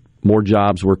 that more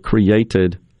jobs were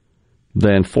created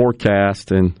than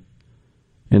forecast, and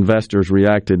investors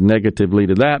reacted negatively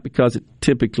to that because it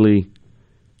typically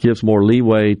gives more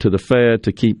leeway to the Fed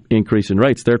to keep increasing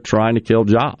rates. They're trying to kill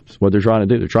jobs. What they're trying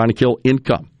to do, they're trying to kill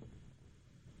income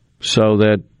so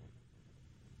that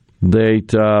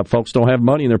folks don't have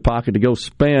money in their pocket to go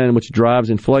spend, which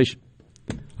drives inflation.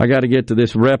 I got to get to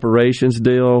this reparations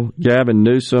deal. Gavin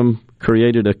Newsom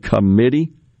created a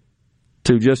committee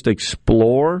to just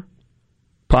explore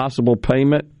possible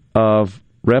payment of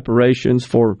reparations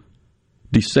for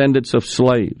descendants of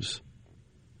slaves.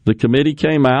 The committee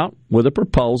came out with a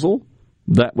proposal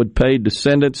that would pay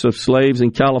descendants of slaves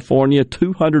in California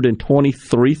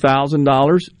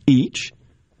 $223,000 each.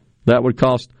 That would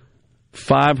cost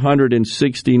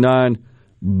 $569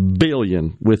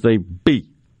 billion with a B,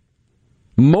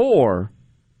 more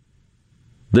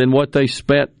than what they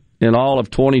spent in all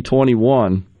of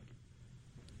 2021,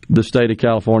 the state of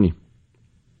California.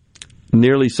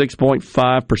 Nearly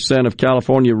 6.5% of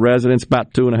California residents,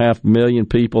 about 2.5 million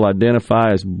people,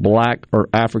 identify as black or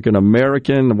African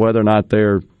American. Whether or not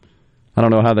I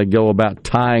don't know how they go about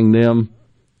tying them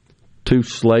to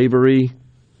slavery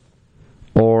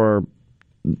or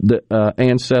the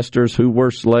ancestors who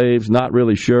were slaves, not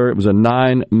really sure. It was a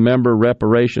 9-member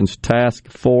reparations task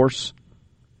force.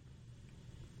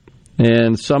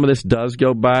 And some of this does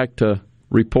go back to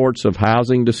reports of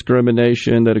housing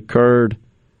discrimination that occurred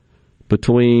it's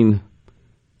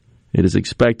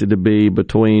thought to be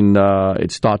between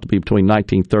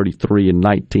 1933 and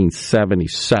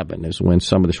 1977 is when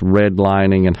some of this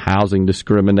redlining and housing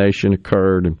discrimination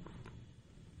occurred, and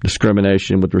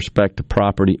discrimination with respect to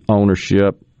property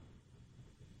ownership.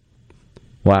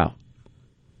 Wow.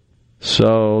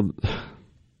 So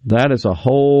that is a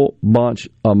whole bunch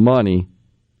of money.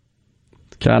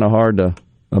 It's kind of hard to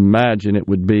imagine it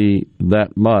would be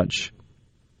that much.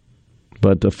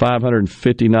 But the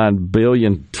 $559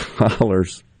 billion,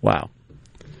 wow.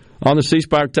 On the C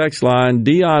Spire text line,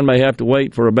 Dion may have to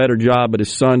wait for a better job, but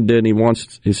his son didn't. He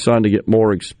wants his son to get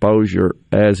more exposure,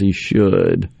 as he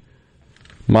should.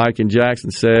 Mike in Jackson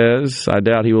says, I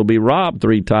doubt he will be robbed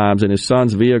 3 times and his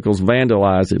son's vehicle's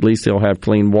vandalized. At least he'll have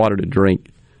clean water to drink.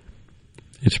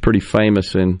 It's pretty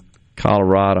famous in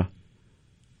Colorado.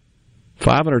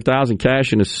 $500,000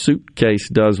 cash in a suitcase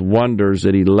does wonders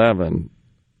at 11.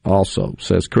 Also,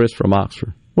 says Chris from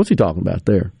Oxford. What's he talking about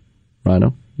there,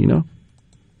 Rhino? You know?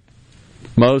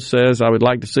 Mo says, I would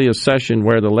like to see a session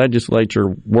where the legislature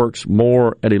works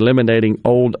more at eliminating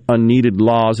old, unneeded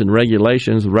laws and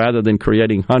regulations rather than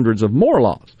creating hundreds of more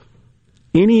laws.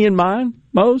 Any in mind,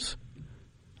 Mose?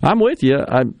 I'm with you.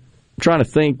 I'm trying to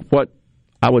think what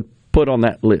I would put on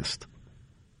that list.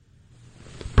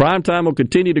 Primetime will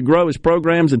continue to grow his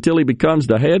programs until he becomes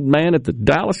the head man at the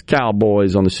Dallas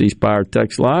Cowboys on the C Spire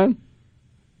text line.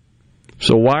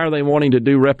 So why are they wanting to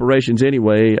do reparations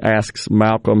anyway, asks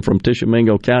Malcolm from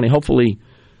Tishomingo County. Hopefully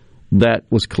that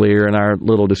was clear in our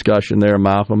little discussion there,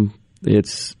 Malcolm.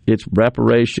 It's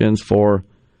reparations for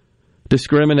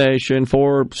discrimination,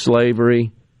 for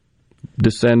slavery,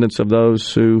 descendants of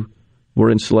those who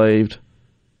were enslaved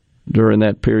during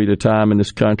that period of time in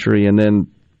this country, and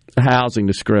then housing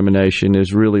discrimination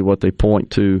is really what they point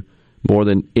to more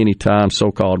than any time,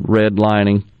 so-called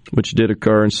redlining, which did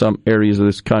occur in some areas of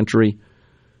this country.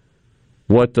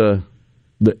 What the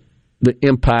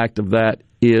impact of that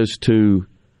is to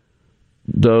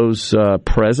those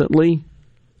presently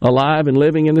alive and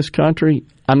living in this country,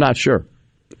 I'm not sure.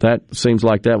 That seems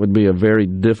like that would be a very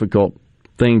difficult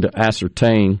thing to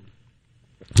ascertain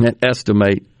and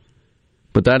estimate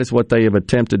But that is what they have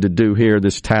attempted to do here,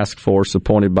 this task force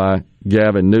appointed by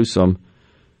Gavin Newsom.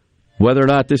 Whether or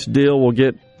not this deal will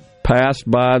get passed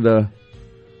by the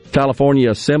California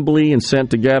Assembly and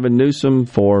sent to Gavin Newsom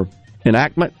for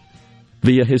enactment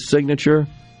via his signature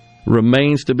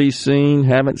remains to be seen.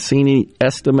 Haven't seen any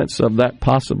estimates of that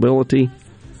possibility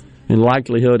and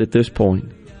likelihood at this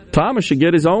point. Thomas should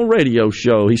get his own radio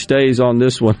show. He stays on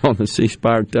this one on the C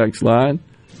Spire text line.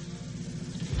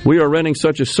 We are renting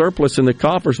such a surplus in the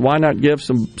coffers. Why not give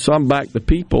some back? The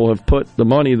people have put the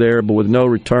money there, but with no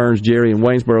returns. Jerry in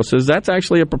Waynesboro says that's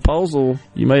actually a proposal.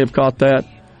 You may have caught that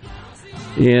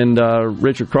in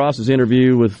Richard Cross's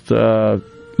interview with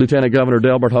Lieutenant Governor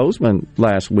Delbert Hosemann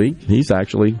last week. He's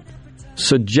actually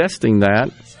suggesting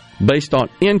that based on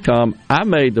income. I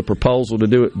made the proposal to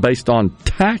do it based on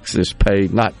taxes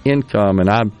paid, not income, and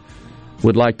I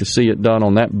would like to see it done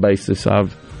on that basis.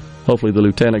 Hopefully the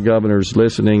Lieutenant Governor's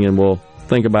listening and will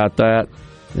think about that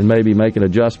and maybe make an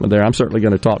adjustment there. I'm certainly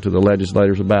going to talk to the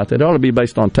legislators about that. It ought to be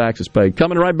based on taxes paid.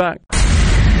 Coming right back.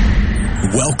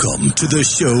 Welcome to the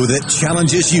show that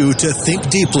challenges you to think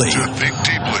deeply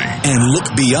and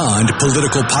look beyond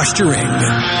political posturing.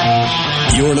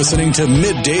 You're listening to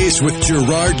Middays with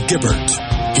Gerard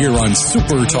Gibbert here on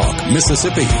Super Talk,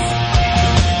 Mississippi.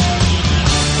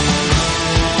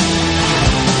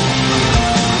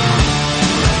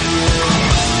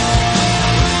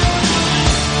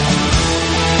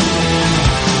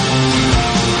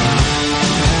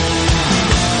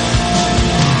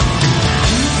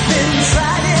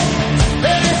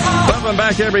 Welcome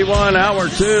back, everyone. Hour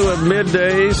 2 of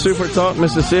Midday Super Talk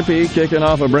Mississippi, kicking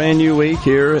off a brand new week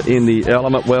here in the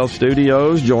Element Wealth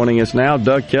Studios. Joining us now,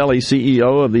 Doug Kelly,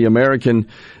 CEO of the American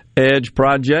Edge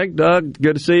Project. Doug,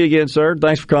 good to see you again, sir.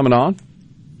 Thanks for coming on.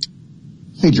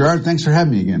 Hey, Gerard. Thanks for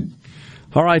having me again.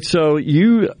 All right, so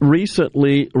you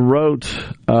recently wrote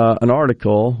an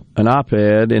article, an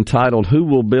op-ed, entitled "Who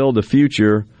Will Build the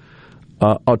Future,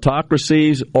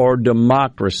 Autocracies or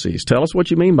Democracies?" Tell us what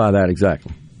you mean by that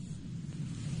exactly.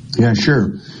 Yeah,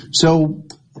 sure. So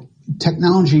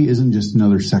technology isn't just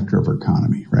another sector of our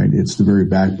economy, right? It's the very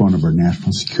backbone of our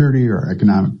national security, our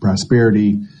economic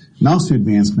prosperity, and also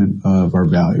advancement of our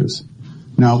values.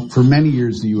 Now, for many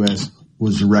years, the U.S.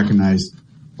 was a recognized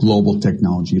global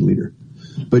technology leader.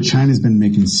 But China's been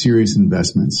making serious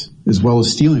investments, as well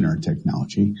as stealing our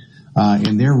technology,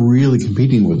 and they're really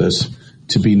competing with us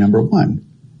to be number one.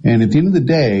 And at the end of the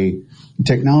day,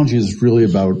 technology is really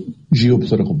about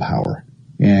geopolitical power,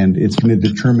 and it's going to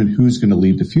determine who's going to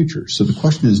lead the future. So the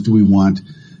question is, do we want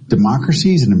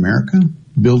democracies in America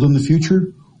building the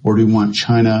future, or do we want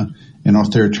China and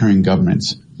authoritarian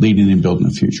governments leading and building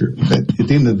the future? At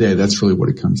the end of the day, that's really what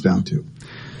it comes down to.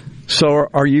 So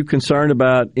are you concerned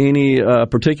about any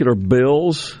particular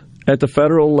bills at the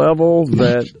federal level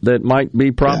that might be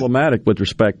problematic with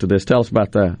respect to this? Tell us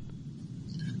about that.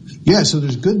 Yeah, so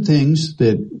there's good things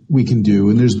that we can do,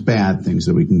 and there's bad things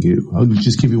that we can do. I'll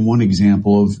just give you one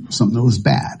example of something that was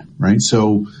bad, right?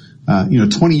 So,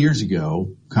 20 years ago,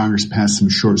 Congress passed some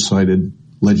short-sighted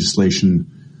legislation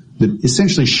that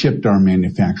essentially shipped our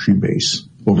manufacturing base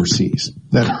overseas.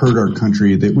 That hurt our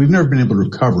country, that we've never been able to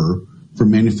recover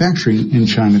from manufacturing, and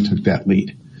China took that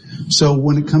lead. So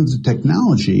when it comes to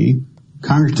technology,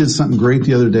 Congress did something great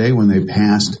the other day when they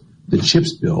passed the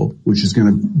CHIPS bill, which is going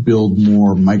to build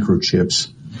more microchips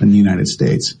in the United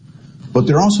States. But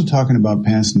they're also talking about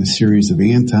passing a series of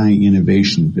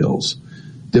anti-innovation bills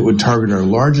that would target our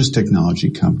largest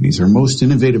technology companies, our most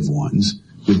innovative ones,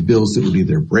 with bills that would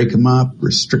either break them up,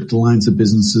 restrict the lines of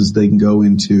businesses they can go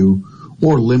into,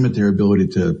 or limit their ability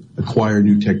to acquire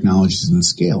new technologies and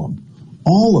scale them.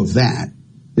 All of that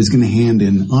is going to hand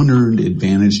an unearned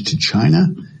advantage to China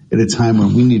at a time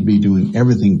when we need to be doing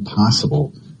everything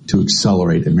possible to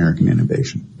accelerate American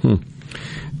innovation.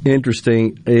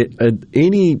 Interesting.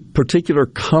 Any particular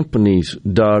companies,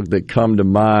 Doug, that come to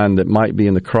mind that might be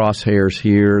in the crosshairs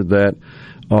here that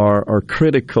are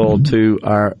critical to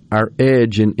our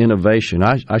edge in innovation?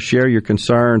 I share your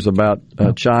concerns about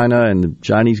China and the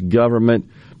Chinese government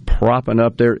propping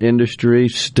up their industry,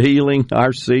 stealing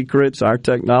our secrets, our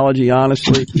technology,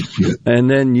 honestly, and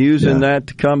then using that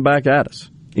to come back at us.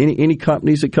 Any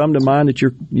companies that come to mind that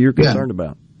you're concerned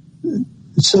about?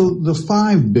 So the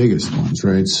 5 biggest ones,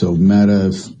 right? So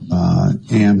Meta,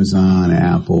 Amazon,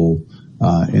 Apple,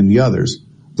 and the others.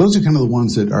 Those are kind of the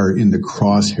ones that are in the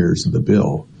crosshairs of the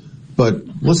bill. But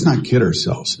let's not kid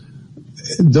ourselves.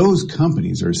 Those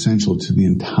companies are essential to the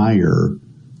entire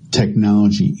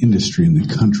technology industry in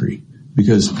the country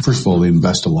because, first of all, they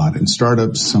invest a lot in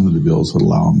startups. Some of the bills would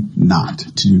allow them not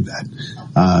to do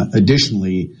that.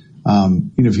 Additionally,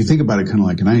 if you think about it kind of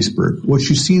like an iceberg, what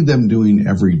you see them doing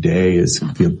every day is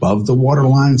the above the water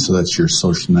line. So that's your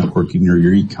social networking or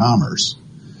your e-commerce.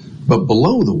 But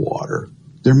below the water,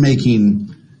 they're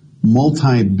making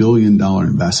multi-billion-dollar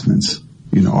investments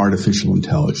in artificial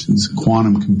intelligence,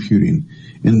 quantum computing.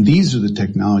 And these are the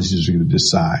technologies that are going to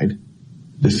decide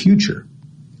the future.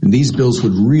 And these bills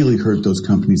would really hurt those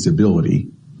companies' ability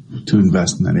to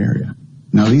invest in that area.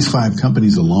 Now, these 5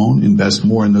 companies alone invest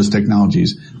more in those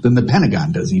technologies than the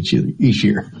Pentagon does each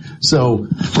year. So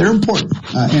they're important.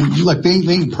 And look, they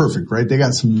ain't perfect, right? They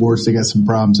got some warts, they got some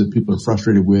problems that people are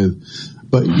frustrated with.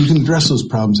 But you can address those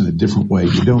problems in a different way.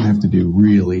 You don't have to do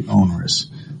really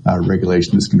onerous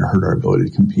regulation that's going to hurt our ability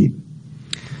to compete.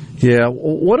 Yeah.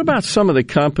 What about some of the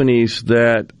companies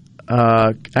that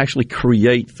actually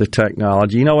create the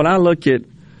technology? You know, when I look at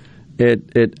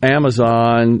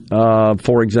Amazon,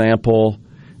 for example,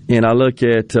 and I look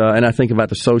at and I think about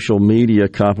the social media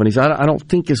companies, I don't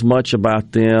think as much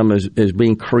about them as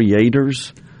being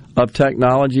creators of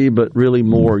technology, but really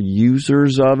more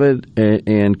users of it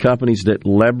and companies that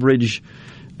leverage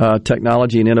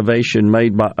technology and innovation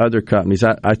made by other companies.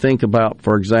 I think about,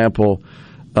 for example,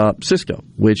 Cisco,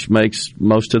 which makes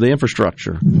most of the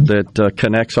infrastructure that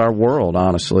connects our world,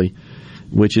 honestly,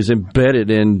 which is embedded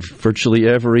in virtually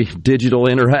every digital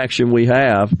interaction we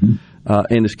have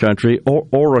in this country.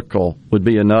 Oracle would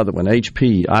be another one,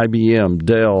 HP, IBM,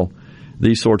 Dell,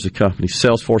 these sorts of companies,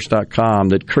 Salesforce.com,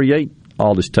 that create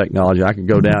all this technology. I could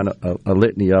go down a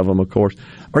litany of them, of course.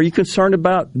 Are you concerned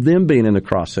about them being in the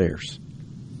crosshairs?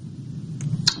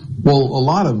 Well, a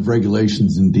lot of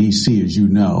regulations in D.C., as you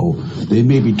know, they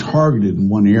may be targeted in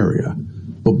one area,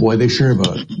 but boy, they sure have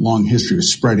a long history of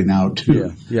spreading out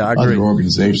to I agree. other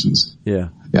organizations. Yeah.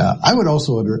 I would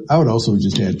also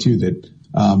just add too that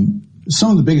some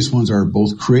of the biggest ones are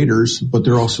both creators, but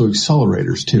they're also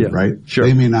accelerators too, right? Sure.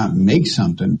 They may not make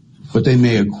something, but they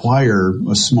may acquire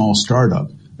a small startup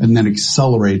and then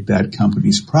accelerate that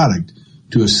company's product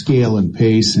to a scale and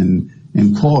pace and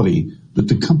quality that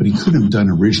the company couldn't have done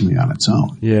originally on its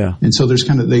own. Yeah. And so there's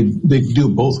they do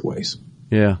it both ways.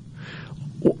 Yeah.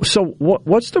 So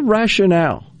what's the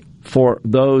rationale for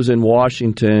those in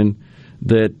Washington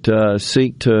that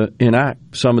seek to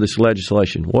enact some of this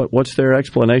legislation? What's their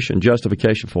explanation,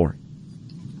 justification for it?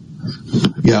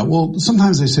 Yeah, well,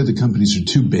 sometimes they say the companies are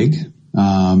too big.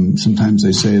 Sometimes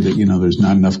they say that, there's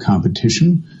not enough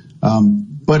competition.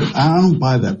 But I don't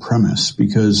buy that premise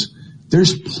because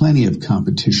there's plenty of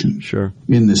competition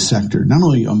in this sector, not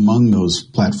only among those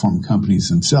platform companies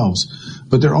themselves,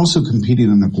 but they're also competing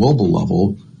on a global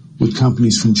level with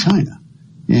companies from China.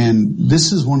 And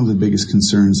this is one of the biggest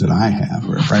concerns that I have,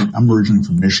 right? I'm originally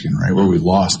from Michigan, right, where we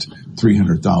lost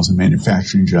 300,000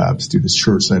 manufacturing jobs due to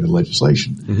short-sighted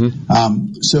legislation.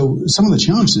 Mm-hmm. So some of the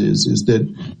challenges is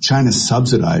that China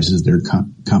subsidizes their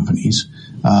companies.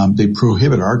 They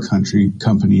prohibit our country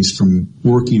companies from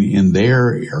working in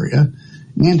their area.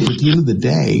 And at the end of the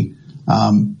day,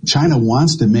 China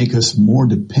wants to make us more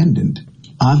dependent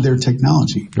on their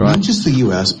technology. Right. Not just the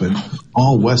U.S., but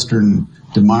all Western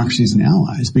democracies and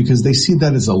allies, because they see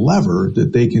that as a lever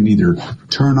that they can either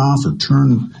turn off or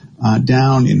turn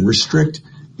down and restrict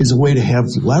as a way to have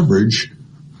leverage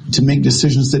to make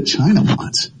decisions that China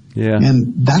wants. Yeah.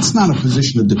 And that's not a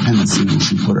position of dependency we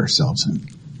should put ourselves in.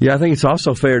 Yeah, I think it's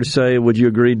also fair to say, would you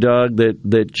agree, Doug,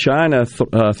 that China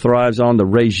thrives on the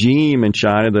regime in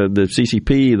China, the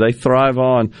CCP. They thrive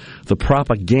on the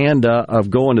propaganda of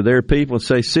going to their people and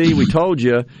say, see, we told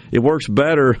you it works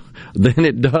better than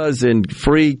it does in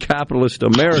free capitalist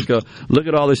America. Look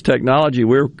at all this technology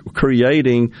we're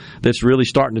creating that's really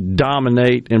starting to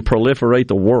dominate and proliferate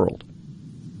the world.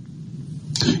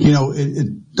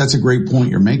 That's a great point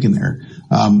you're making there.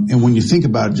 And when you think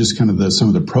about just kind of some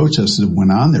of the protests that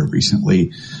went on there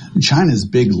recently, China's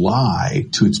big lie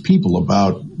to its people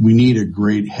about we need a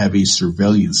great heavy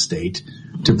surveillance state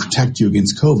to protect you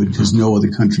against COVID because no other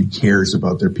country cares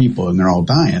about their people and they're all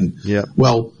dying. Yep.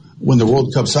 Well, when the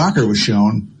World Cup soccer was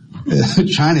shown,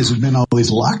 China's been all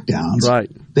these lockdowns. Right.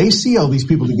 They see all these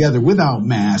people together without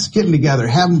masks, getting together,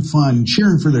 having fun,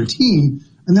 cheering for their team,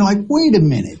 and they're like, wait a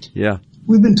minute. Yeah.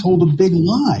 We've been told a big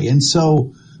lie. And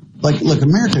so, look,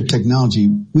 American technology,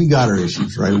 we got our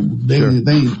issues, right? They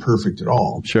ain't perfect at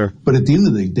all. Sure. But at the end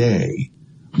of the day,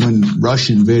 when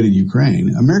Russia invaded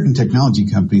Ukraine, American technology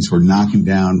companies were knocking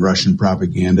down Russian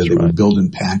propaganda. They were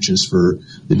building patches for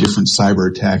the different cyber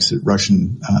attacks that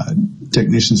Russian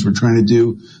technicians were trying to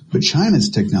do. But China's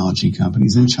technology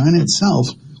companies and China itself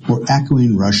were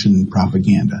echoing Russian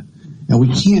propaganda. And we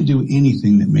can't do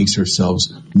anything that makes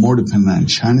ourselves more dependent on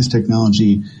China's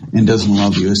technology and doesn't allow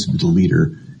the U.S. to be the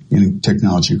leader in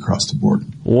technology across the board.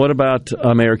 What about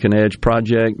American Edge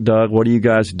Project, Doug? What are you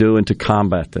guys doing to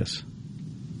combat this?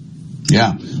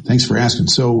 Yeah, thanks for asking.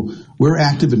 So we're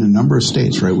active in a number of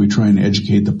states, right? We try and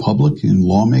educate the public and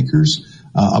lawmakers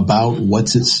about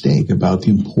what's at stake, about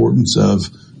the importance of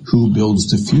who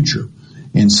builds the future.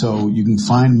 And so you can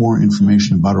find more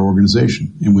information about our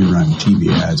organization. And we run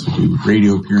TV ads, we do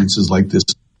radio appearances like this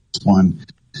one.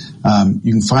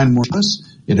 You can find more of us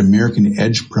at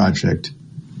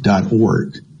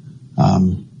AmericanEdgeProject.org.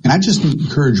 And I just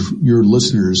encourage your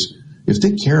listeners, if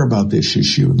they care about this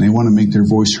issue and they want to make their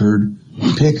voice heard,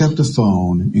 pick up the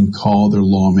phone and call their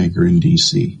lawmaker in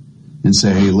D.C. and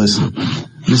say, hey, listen,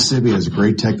 Mississippi has a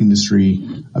great tech industry.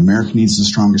 America needs the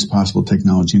strongest possible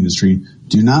technology industry.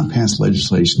 Do not pass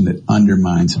legislation that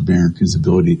undermines America's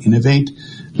ability to innovate,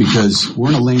 because we're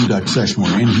in a lame duck session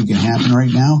where anything can happen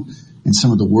right now, and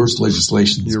some of the worst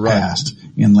legislation is passed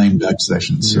in lame duck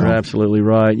sessions. You're absolutely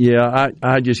right. Yeah,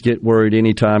 I just get worried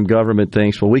anytime government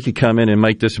thinks, well, we could come in and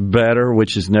make this better,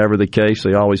 which is never the case.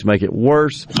 They always make it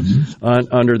worse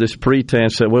under this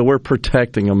pretense that, well, we're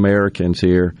protecting Americans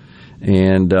here.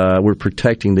 And we're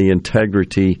protecting the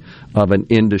integrity of an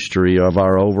industry, of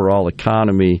our overall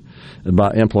economy,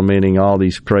 by implementing all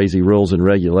these crazy rules and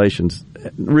regulations.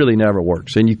 It really never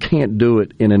works. And you can't do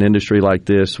it in an industry like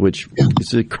this, which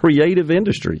is a creative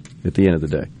industry at the end of the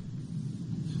day.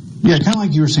 Yeah, kind of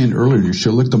like you were saying earlier in your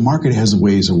show, look, the market has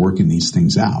ways of working these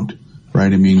things out,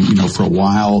 right? I mean, for a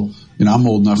while, I'm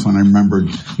old enough when I remembered,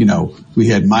 we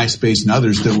had MySpace and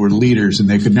others that were leaders and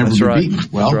they could never be beaten.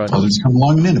 Well, others come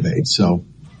along and innovate. So,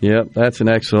 yeah, that's an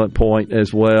excellent point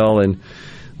as well. And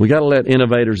we got to let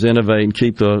innovators innovate and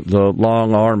keep the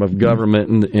long arm of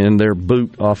government and their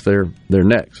boot off their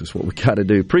necks. That's what we got to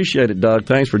do. Appreciate it, Doug.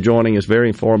 Thanks for joining us. Very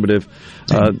informative.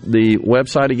 The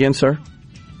website again, sir?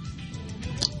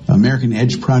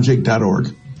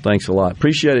 AmericanEdgeProject.org. Thanks a lot.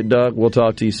 Appreciate it, Doug. We'll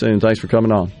talk to you soon. Thanks for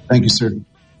coming on. Thank you, sir.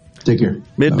 Take care.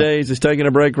 Middays is taking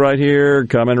a break right here.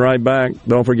 Coming right back.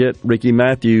 Don't forget Ricky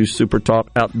Matthews, Super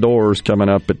Talk Outdoors, coming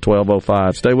up at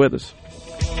 12:05. Stay with us.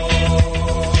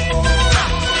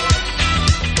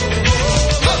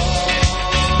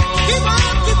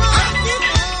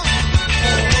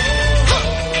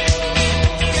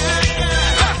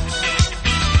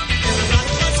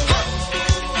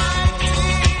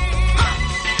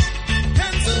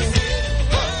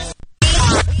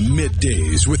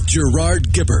 Middays with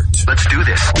Gerard Gibbert. Let's do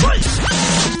this.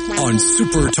 On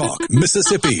Super Talk,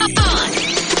 Mississippi.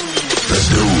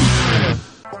 Let's go.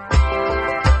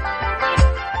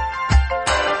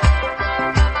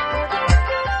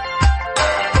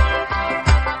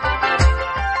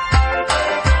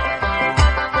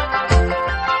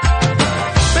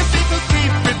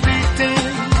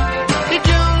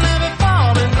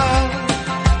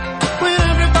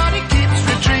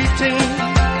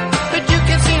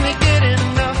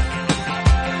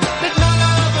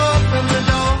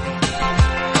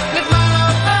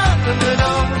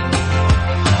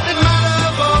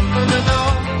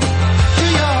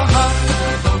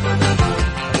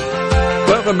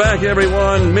 Welcome back,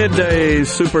 everyone. Middays,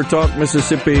 Super Talk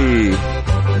Mississippi.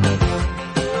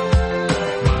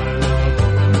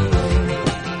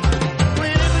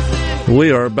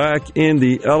 We are back in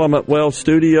the Element Wealth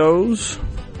Studios.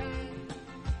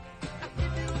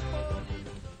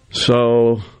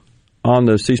 So, on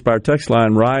the C Spire text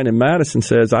line, Ryan in Madison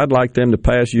says, I'd like them to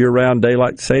pass year-round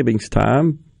daylight savings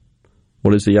time.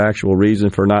 What is the actual reason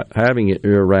for not having it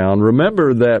year-round?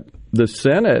 Remember that the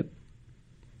Senate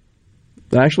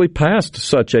actually passed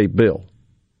such a bill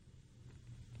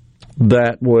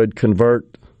that would convert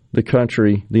the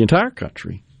entire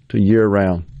country, to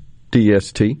year-round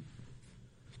DST.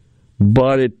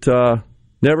 But it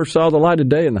never saw the light of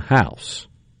day in the House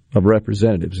of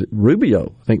Representatives.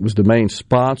 Rubio, I think, was the main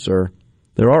sponsor.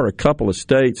 There are a couple of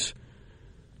states.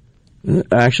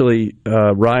 Actually,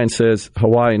 Ryan says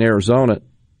Hawaii and Arizona.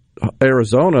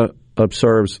 Arizona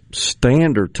observes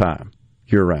standard time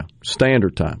year-round,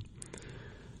 standard time.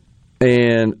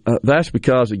 And that's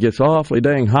because it gets awfully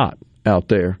dang hot out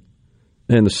there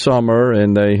in the summer,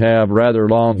 and they have rather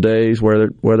long days where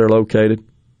they're located.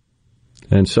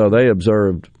 And so they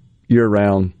observed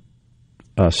year-round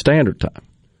standard time.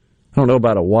 I don't know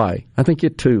about Hawaii. I think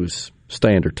it, too, is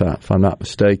standard time, if I'm not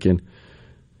mistaken.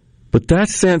 But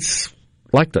that's since,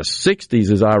 like, the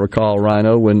 60s, as I recall,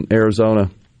 Rhino, when Arizona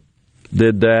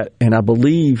did that. And I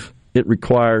believe it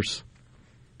requires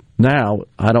now,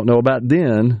 I don't know about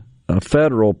then,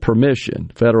 federal permission.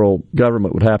 Federal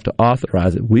government would have to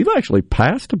authorize it. We've actually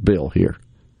passed a bill here,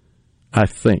 I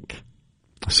think.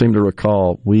 I seem to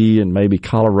recall we and maybe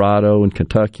Colorado and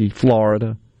Kentucky,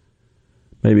 Florida,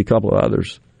 maybe a couple of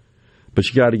others but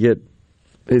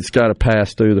it's got to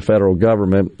pass through the federal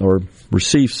government or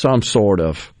receive some sort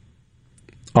of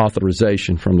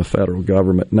authorization from the federal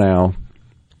government now.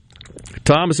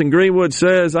 Thomas in Greenwood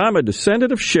says, I'm a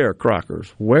descendant of sharecroppers.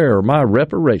 Where are my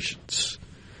reparations?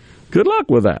 Good luck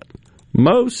with that.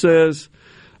 Mo says,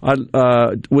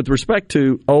 with respect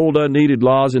to old unneeded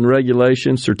laws and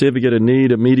regulations, certificate of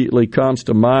need immediately comes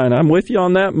to mind. I'm with you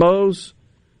on that, Mose.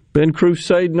 Been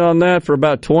crusading on that for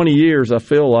about 20 years, I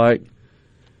feel like.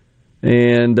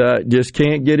 And just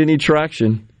can't get any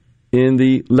traction in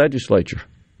the legislature.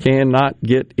 Cannot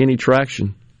get any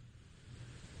traction.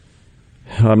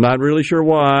 I'm not really sure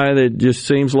why. It just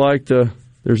seems like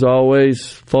there's always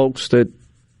folks that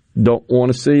don't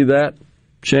want to see that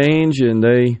change, and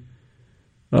they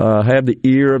have the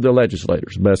ear of the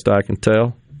legislators, best I can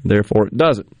tell. Therefore, it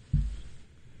doesn't.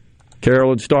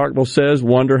 Carol in Starkville says,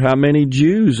 wonder how many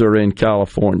Jews are in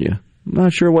California. I'm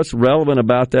not sure what's relevant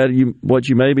about that. What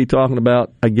you may be talking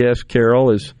about, I guess,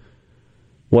 Carol, is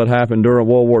what happened during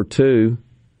World War II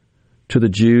to the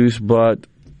Jews, but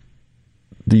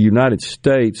the United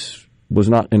States was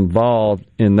not involved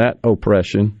in that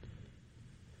oppression.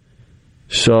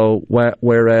 So,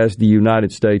 whereas the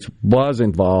United States was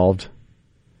involved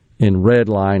in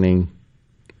redlining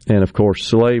and, of course,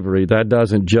 slavery, that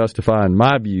doesn't justify, in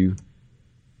my view,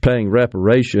 paying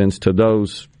reparations to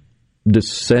those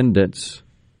descendants.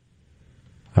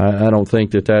 I don't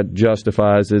think that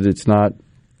justifies it. It's not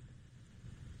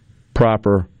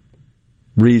proper,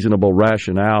 reasonable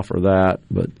rationale for that.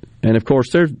 And, of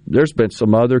course, there's been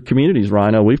some other communities,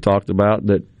 Rhino, we've talked about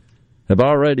that have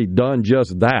already done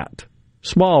just that.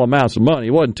 Small amounts of money.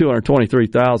 It wasn't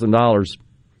 $223,000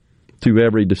 to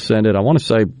every descendant. I want to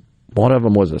say one of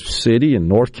them was a city in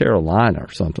North Carolina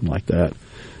or something like that.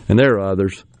 And there are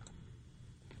others.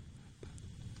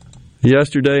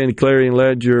 Yesterday in the Clarion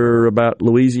Ledger about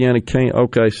Louisiana cane.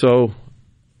 Okay, so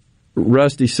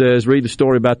Rusty says, read the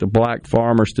story about the black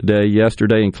farmers today.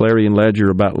 Yesterday in Clarion Ledger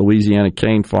about Louisiana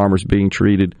cane farmers being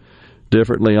treated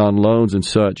differently on loans and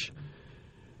such.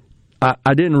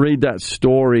 I didn't read that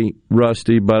story,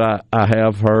 Rusty, but I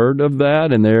have heard of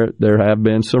that, and there have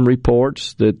been some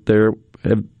reports that there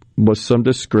was some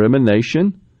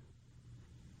discrimination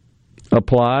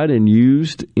applied and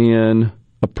used in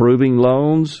approving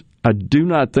loans. I do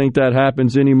not think that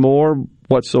happens anymore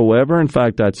whatsoever. In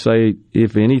fact, I'd say,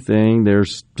 if anything,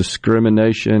 there's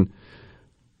discrimination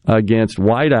against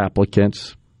white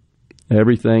applicants.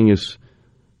 Everything is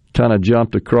kind of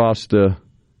jumped across the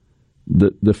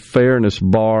fairness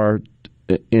bar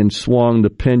and swung the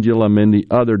pendulum in the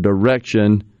other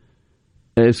direction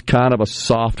as kind of a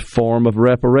soft form of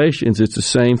reparations. It's the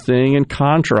same thing in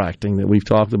contracting that we've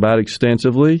talked about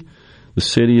extensively. The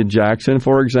city of Jackson,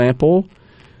 for example,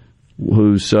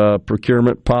 whose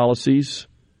procurement policies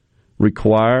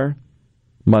require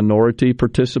minority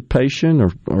participation,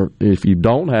 or if you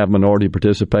don't have minority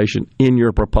participation in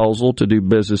your proposal to do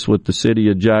business with the city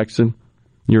of Jackson,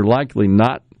 you're likely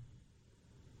not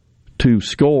to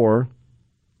score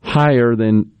higher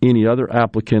than any other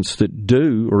applicants that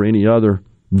do, or any other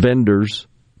vendors,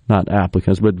 not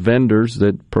applicants, but vendors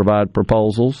that provide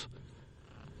proposals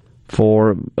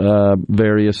for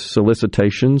various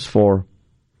solicitations for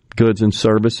goods and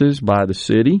services by the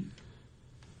city.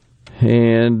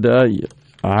 And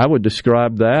I would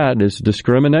describe that as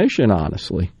discrimination,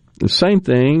 honestly. The same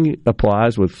thing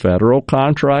applies with federal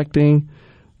contracting.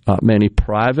 Many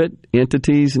private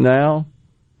entities now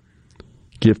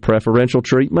give preferential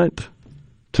treatment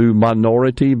to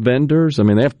minority vendors. I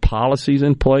mean, they have policies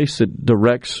in place that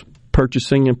directs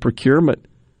purchasing and procurement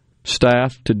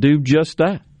staff to do just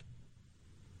that.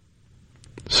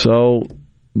 So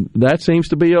that seems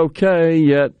to be okay,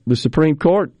 yet the Supreme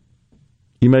Court,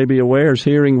 you may be aware, is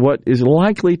hearing what is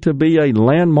likely to be a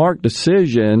landmark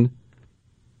decision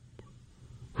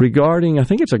regarding, I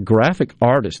think it's a graphic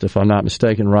artist, if I'm not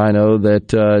mistaken, Rhino,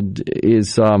 that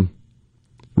is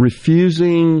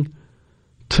refusing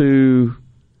to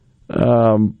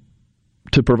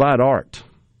provide art,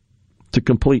 to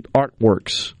complete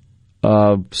artworks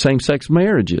of same-sex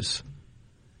marriages.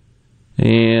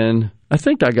 And I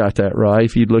think I got that right,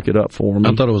 if you'd look it up for me.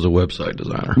 I thought it was a website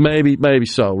designer. Maybe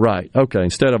so, right. Okay,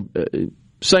 instead of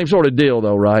same sort of deal,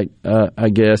 though, right? I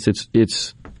guess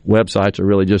it's websites are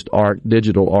really just art,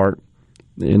 digital art,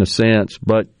 in a sense,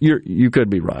 but you could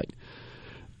be right.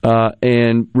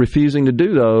 And refusing to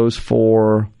do those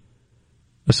for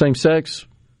same-sex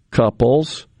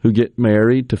couples who get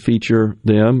married, to feature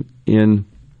them in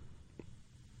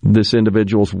this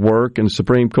individual's work. And the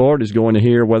Supreme Court is going to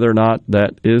hear whether or not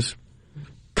that is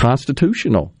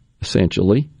constitutional,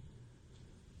 essentially.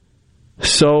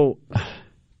 So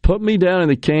put me down in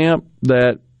the camp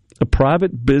that a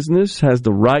private business has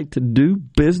the right to do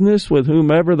business with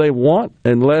whomever they want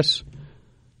unless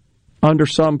under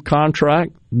some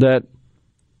contract that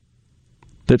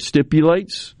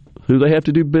stipulates who they have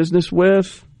to do business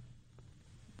with,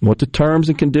 what the terms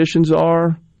and conditions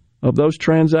are of those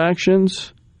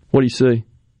transactions. What do you see?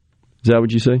 Is that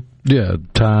what you see? Yeah,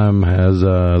 Time has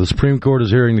the Supreme Court is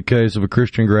hearing the case of a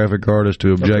Christian graphic artist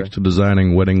who objects to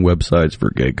designing wedding websites for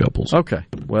gay couples. Okay,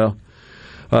 well,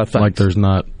 thanks. Like there's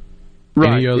not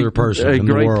any other person in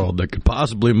the world that could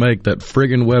possibly make that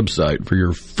friggin' website for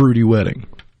your fruity wedding.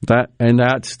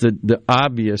 That's the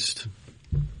obvious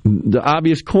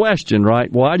question,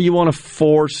 right? Why do you want to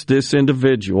force this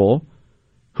individual?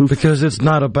 Because it's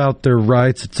not about their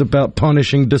rights; it's about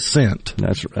punishing dissent.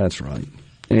 That's right.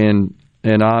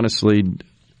 And honestly,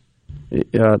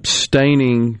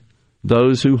 staining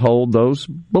those who hold those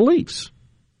beliefs.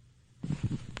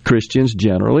 Christians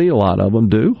generally, a lot of them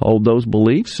do, hold those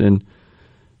beliefs and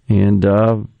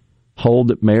hold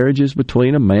that marriage is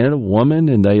between a man and a woman,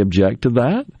 and they object to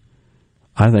that.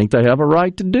 I think they have a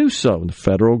right to do so. The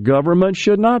federal government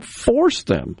should not force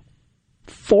them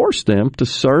to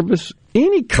service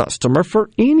any customer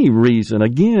for any reason.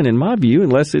 Again, in my view,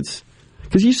 unless it's...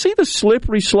 Because you see the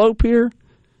slippery slope here?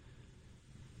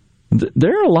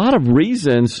 There are a lot of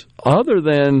reasons other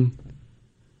than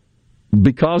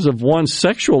because of one's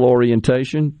sexual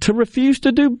orientation to refuse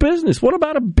to do business. What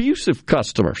about abusive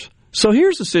customers? So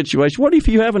here's the situation. What if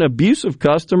you have an abusive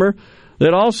customer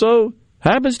that also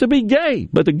happens to be gay,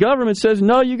 but the government says,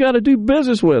 no, you got to do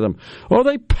business with them, or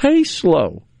they pay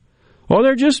slow, or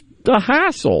they're just a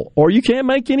hassle, or you can't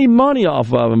make any money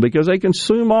off of them because they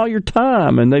consume all your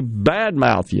time and they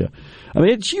badmouth you. I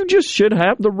mean, you just should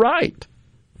have the right,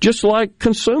 just like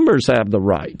consumers have the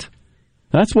right.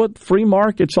 That's what free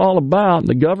market's all about, and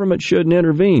the government shouldn't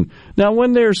intervene. Now,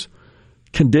 when there's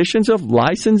conditions of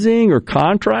licensing or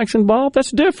contracts involved,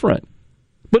 that's different.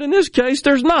 But in this case,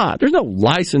 there's not. There's no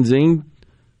licensing.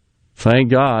 Thank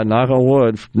God, knock on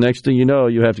wood. Next thing you know,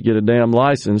 you have to get a damn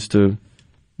license to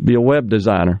be a web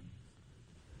designer,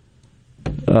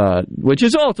 which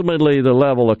is ultimately the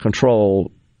level of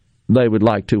control they would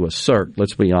like to assert.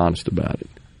 Let's be honest about it.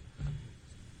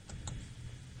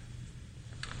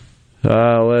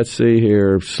 Let's see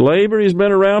here. Slavery has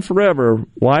been around forever.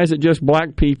 Why is it just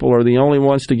black people are the only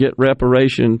ones to get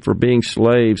reparation for being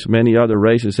slaves? Many other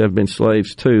races have been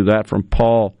slaves too. That from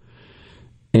Paul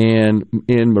and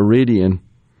in Meridian.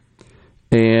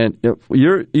 And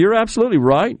you're absolutely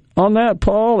right on that,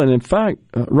 Paul. And in fact,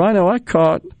 Rhino, I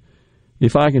caught,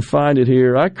 if I can find it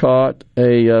here, I caught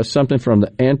something from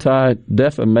the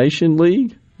Anti-Defamation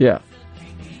League. Yeah.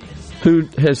 Who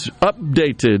has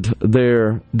updated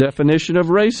their definition of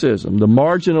racism. The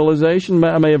marginalization,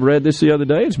 I may have read this the other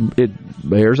day, it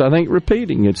bears, I think,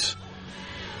 repeating. It's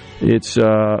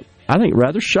I think,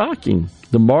 rather shocking.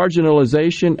 The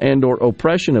marginalization and or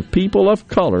oppression of people of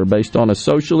color based on a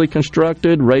socially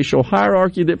constructed racial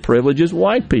hierarchy that privileges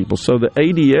white people. So the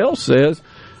ADL says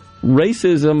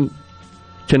racism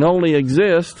can only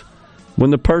exist when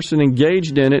the person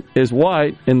engaged in it is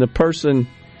white and the person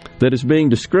that is being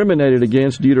discriminated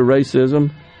against due to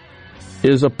racism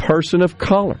is a person of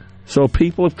color. So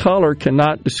people of color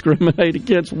cannot discriminate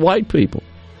against white people.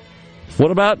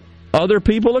 What about other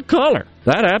people of color?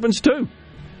 That happens too.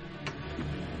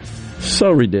 So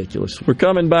ridiculous. We're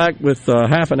coming back with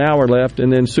half an hour left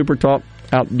and then Super Talk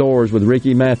Outdoors with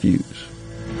Ricky Matthews.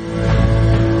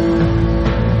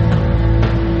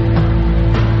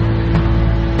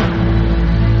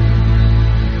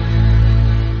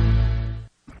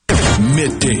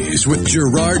 Middays with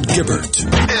Gerard Gibbert.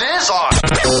 It is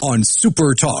on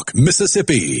Super Talk,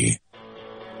 Mississippi.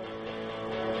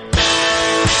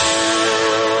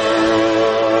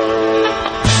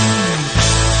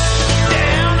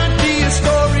 Down at the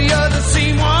Astoria, the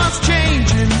scene was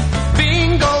changing.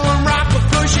 Bingo and rock were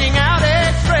pushing out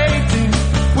X-rating.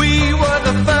 We were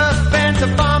the first band to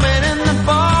bomb it in the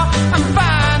bar and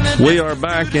find the... We are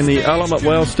back in the Element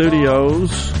Well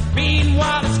Studios.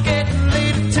 Meanwhile, it's getting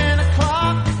late at 10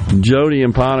 o'clock. Jody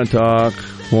in Pontotoc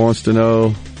wants to know,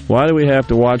 why do we have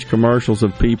to watch commercials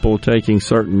of people taking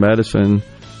certain medicine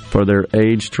for their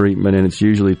AIDS treatment, and it's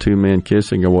usually two men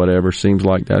kissing or whatever? Seems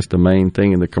like that's the main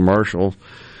thing in the commercial.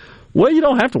 Well, you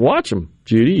don't have to watch them,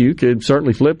 Judy. You could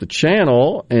certainly flip the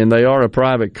channel, and they are a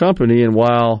private company, and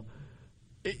while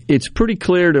it's pretty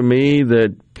clear to me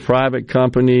that private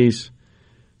companies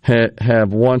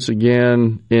have once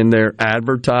again in their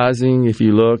advertising, if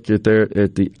you look at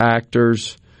the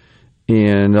actors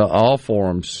in all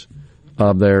forms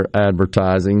of their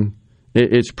advertising,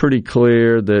 it's pretty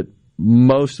clear that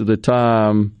most of the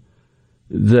time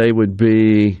they would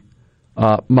be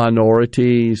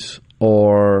minorities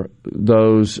or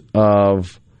those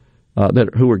of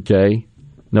who are gay.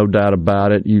 No doubt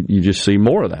about it. You just see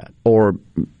more of that. Or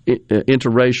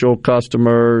interracial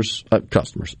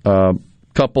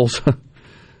couples.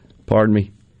 Pardon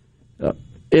me.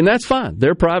 And that's fine.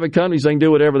 They're private companies. They can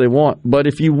do whatever they want. But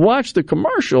if you watch the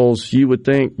commercials, you would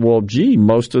think, well, gee,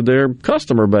 most of their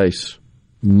customer base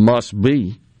must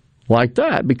be like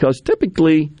that. Because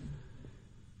typically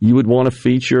you would want to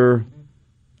feature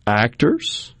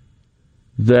actors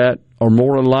that are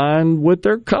more in line with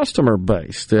their customer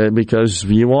base, because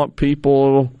you want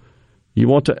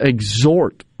to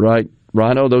exhort, right,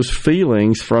 Rhino, those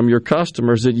feelings from your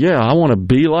customers that, yeah, I want to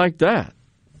be like that.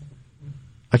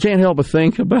 I can't help but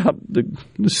think about the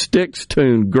Styx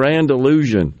tune, Grand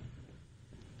Illusion,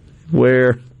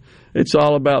 where it's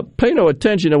all about pay no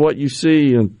attention to what you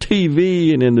see on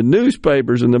TV and in the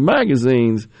newspapers and the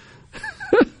magazines.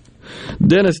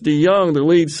 Dennis DeYoung, the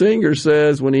lead singer,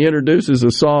 says when he introduces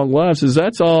a song live, says,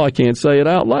 that's all, I can't say it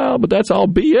out loud, but that's all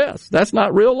BS. That's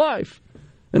not real life.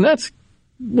 And that's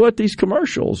what these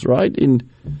commercials, right? And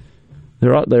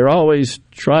they're always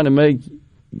trying to make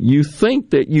you think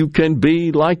that you can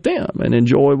be like them and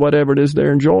enjoy whatever it is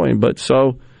they're enjoying. But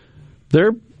so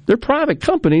they're private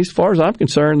companies. As far as I'm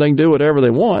concerned, they can do whatever they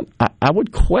want. I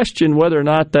would question whether or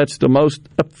not that's the most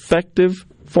effective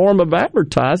form of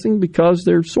advertising, because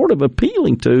they're sort of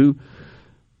appealing to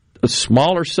a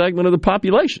smaller segment of the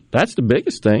population. That's the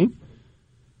biggest thing.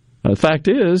 The fact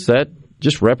is that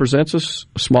just represents a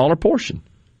smaller portion.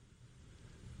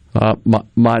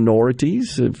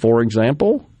 Minorities, for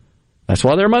example, that's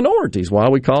why they're minorities, why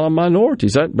we call them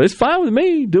minorities. But it's fine with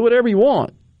me. Do whatever you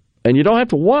want. And you don't have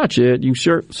to watch it. You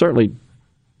certainly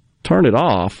turn it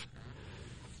off.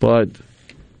 But,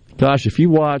 gosh, if you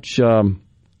watch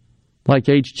like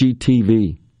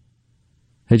HGTV,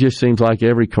 it just seems like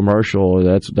every commercial,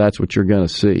 that's what you're going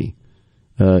to see.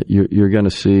 You're going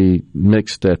to see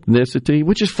mixed ethnicity,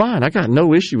 which is fine. I got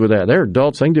no issue with that. They're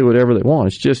adults. They can do whatever they want.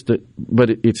 It's just that, but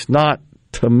it's not,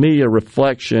 to me, a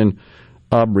reflection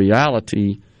of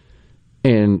reality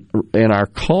in our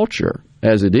culture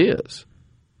as it is.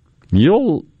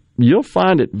 You'll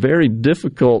find it very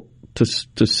difficult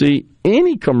to see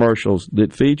any commercials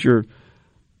that feature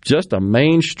just a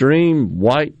mainstream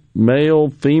white male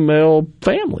female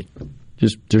family.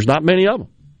 Just there's not many of them,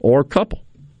 or couple,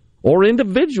 or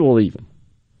individual even.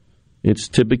 It's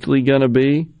typically going to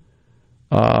be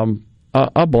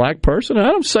a black person. And I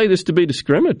don't say this to be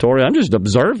discriminatory. I'm just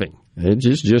observing.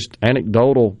 It's just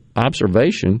anecdotal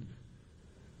observation.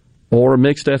 Or a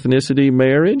mixed ethnicity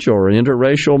marriage, or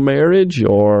interracial marriage,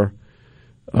 or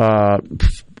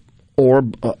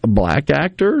black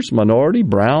actors, minority,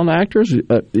 brown actors.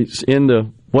 It's in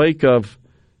the wake of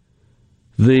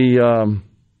the,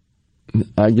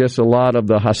 I guess, a lot of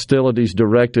the hostilities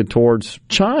directed towards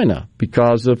China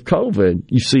because of COVID.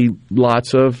 You see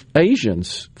lots of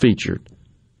Asians featured.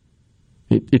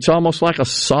 It's almost like a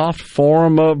soft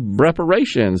form of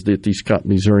reparations that these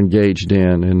companies are engaged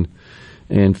in,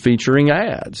 and featuring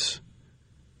ads.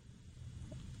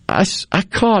 I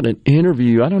caught an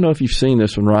interview, I don't know if you've seen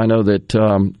this one, Rhino, that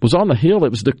was on the Hill. It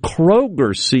was the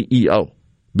Kroger CEO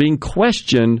being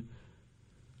questioned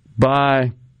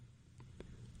by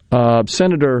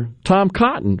Senator Tom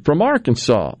Cotton from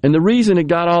Arkansas. And the reason it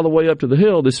got all the way up to the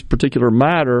Hill, this particular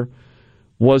matter,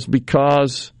 was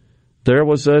because there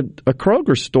was a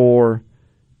Kroger store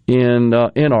in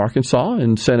Arkansas,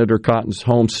 in Senator Cotton's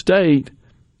home state,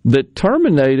 that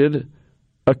terminated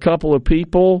a couple of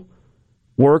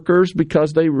workers,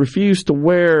 because they refused to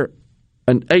wear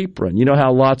an apron. You know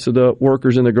how lots of the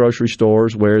workers in the grocery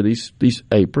stores wear these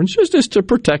aprons just to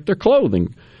protect their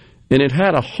clothing. And it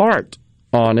had a heart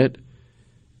on it,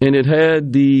 and it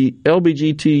had the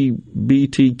LGBTQ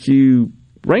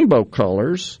rainbow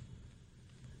colors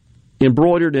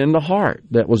embroidered in the heart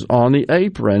that was on the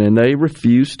apron, and they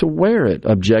refused to wear it,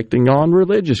 objecting on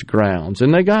religious grounds,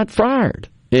 and they got fired.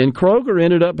 And Kroger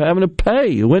ended up having to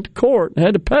pay. He went to court and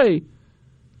had to pay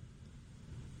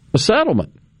a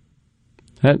settlement.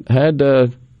 Had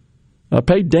to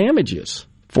pay damages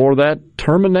for that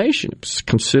termination. It was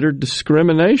considered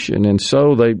discrimination. And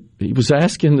so he was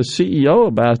asking the CEO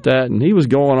about that, and he was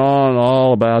going on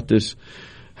all about this,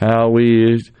 how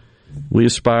we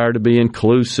aspire to be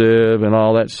inclusive and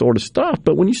all that sort of stuff.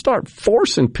 But when you start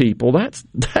forcing people, that's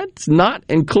not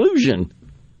inclusion.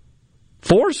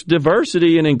 Forced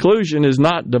diversity and inclusion is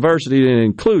not diversity and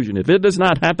inclusion. If it does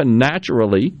not happen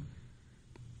naturally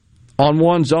on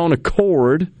one's own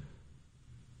accord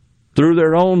through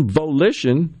their own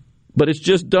volition, but it's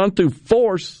just done through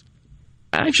force,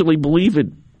 I actually believe it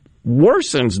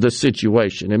worsens the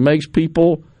situation. It makes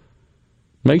people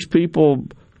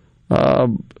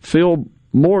feel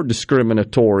more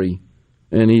discriminatory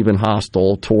and even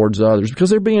hostile towards others because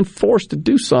they're being forced to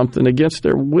do something against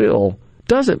their will.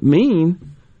 Doesn't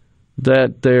mean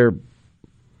that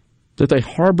they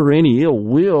harbor any ill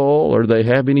will or they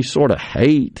have any sort of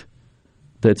hate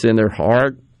that's in their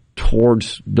heart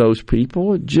towards those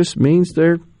people. It just means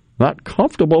they're not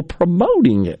comfortable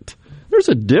promoting it. There's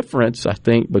a difference, I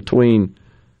think, between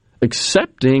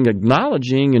accepting,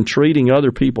 acknowledging, and treating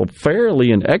other people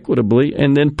fairly and equitably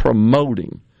and then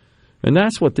promoting. And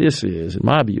that's what this is, in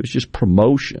my view. It's just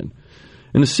promotion.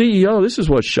 And the CEO, this is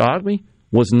what shocked me,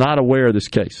 was not aware of this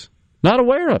case. Not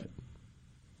aware of it.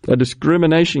 A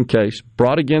discrimination case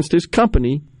brought against his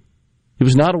company. He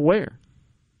was not aware.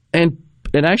 And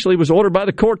actually was ordered by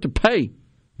the court to pay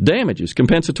damages,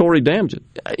 compensatory damages.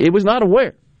 It was not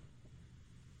aware.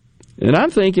 And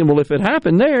I'm thinking, well, if it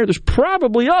happened there's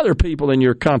probably other people in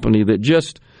your company that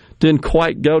just didn't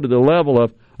quite go to the level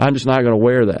of, I'm just not going to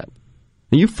wear that.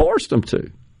 And you forced them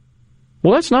to.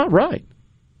 Well, that's not right.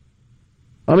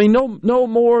 I mean, no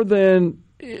more than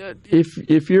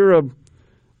if you're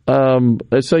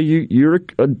let's say you're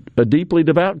a deeply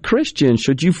devout Christian,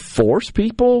 should you force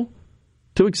people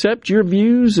to accept your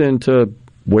views and to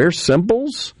wear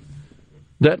symbols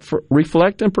that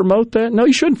reflect and promote that? No,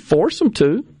 you shouldn't force them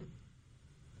to.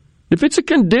 If it's a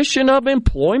condition of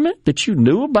employment that you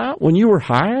knew about when you were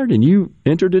hired and you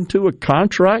entered into a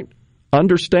contract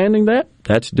understanding that,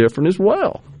 that's different as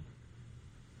well.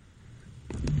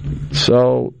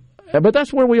 So, but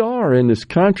that's where we are in this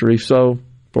country. So,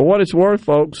 for what it's worth,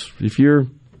 folks, if you're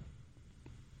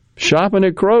shopping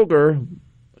at Kroger,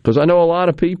 because I know a lot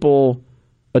of people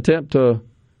attempt to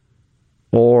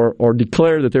or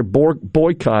declare that they're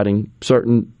boycotting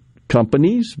certain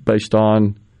companies based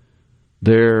on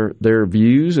their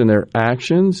views and their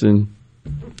actions, and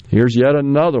here's yet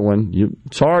another one.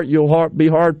 You'll be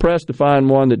hard pressed to find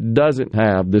one that doesn't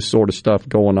have this sort of stuff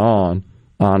going on.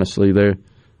 Honestly,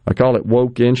 I call it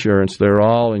woke insurance. They're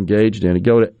all engaged in it.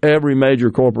 Go to every major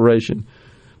corporation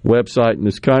website in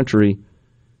this country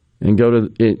and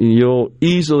you'll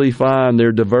easily find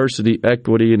their diversity,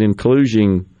 equity, and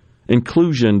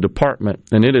inclusion department,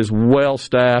 and it is well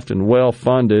staffed and well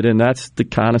funded, and that's the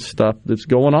kind of stuff that's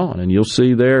going on. And you'll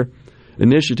see their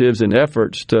initiatives and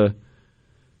efforts to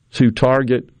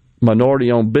target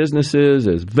minority-owned businesses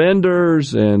as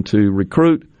vendors and to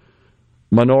recruit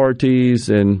minorities,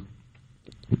 and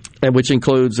which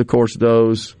includes, of course,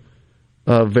 those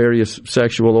various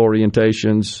sexual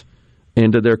orientations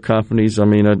into their companies. I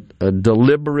mean, a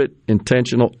deliberate,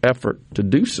 intentional effort to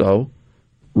do so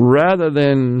rather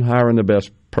than hiring the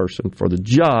best person for the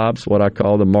jobs, what I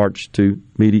call the march to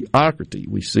mediocrity.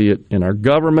 We see it in our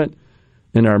government,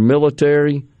 in our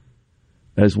military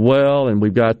as well, and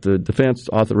we've got the Defense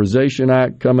Authorization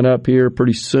Act coming up here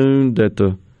pretty soon that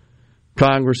the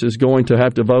Congress is going to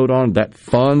have to vote on. That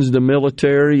funds the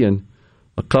military, and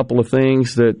a couple of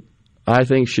things that I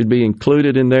think should be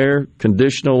included in there,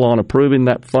 conditional on approving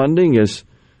that funding, is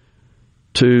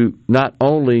to not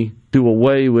only do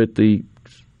away with the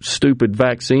stupid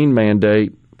vaccine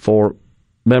mandate for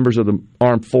members of the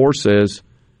armed forces,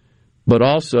 but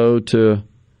also to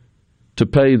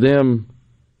pay them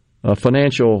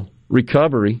financial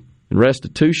recovery and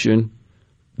restitution,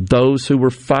 those who were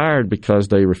fired because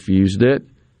they refused it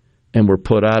and were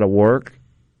put out of work.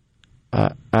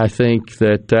 I think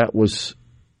that was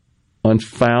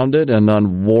unfounded and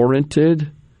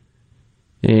unwarranted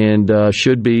and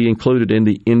should be included in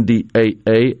the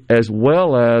NDAA, as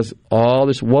well as all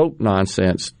this woke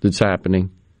nonsense that's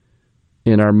happening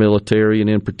in our military, and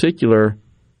in particular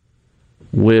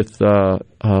with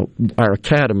our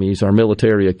academies, our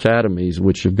military academies,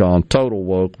 which have gone total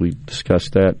woke. We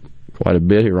discussed that quite a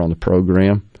bit here on the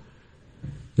program.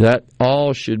 That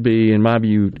all should be, in my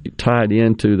view, tied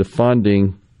into the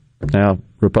funding. Now,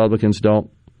 Republicans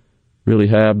don't really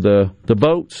have the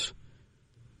votes,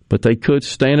 but they could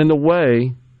stand in the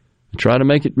way and try to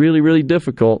make it really, really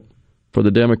difficult for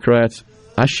the Democrats.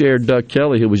 I share Doug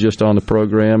Kelly, who was just on the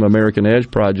program, American Edge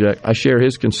Project. I share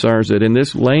his concerns that in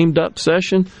this lamed-up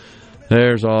session,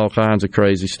 there's all kinds of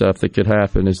crazy stuff that could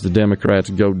happen as the Democrats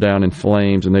go down in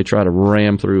flames and they try to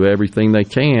ram through everything they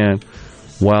can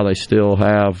while they still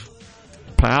have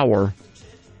power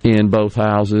in both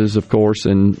houses, of course,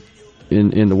 and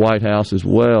in the White House as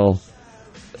well.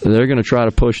 They're going to try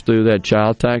to push through that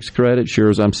child tax credit, sure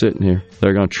as I'm sitting here.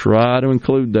 They're going to try to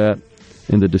include that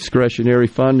in the discretionary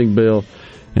funding bill.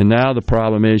 And now the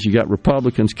problem is you got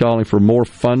Republicans calling for more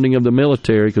funding of the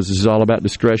military because this is all about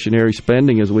discretionary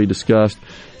spending, as we discussed.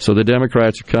 So the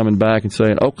Democrats are coming back and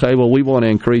saying, okay, well, we want to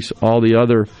increase all the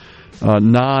other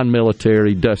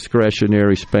non-military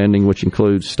discretionary spending, which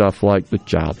includes stuff like the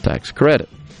child tax credit.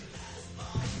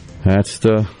 That's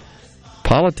the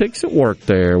politics at work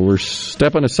there. We're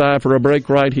stepping aside for a break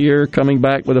right here, coming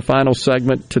back with a final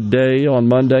segment today on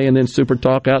Monday, and then Super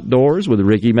Talk Outdoors with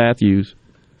Ricky Matthews.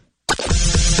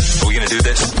 Are we going to do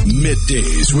this?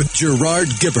 Middays with Gerard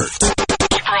Gibbert.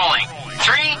 Keep rolling.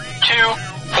 3, 2,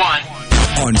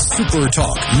 1. On Super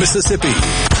Talk, Mississippi.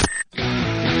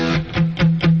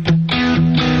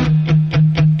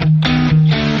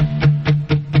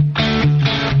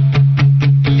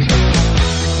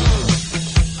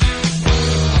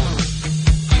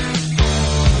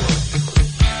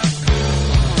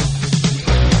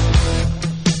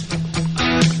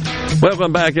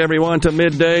 Welcome back, everyone, to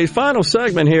Midday. Final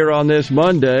segment here on this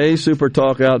Monday, Super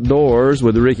Talk Outdoors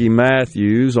with Ricky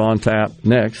Matthews on tap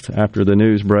next after the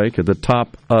news break at the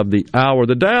top of the hour.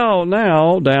 The Dow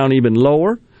now down even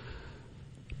lower,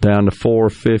 down to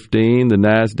 415. The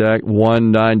NASDAQ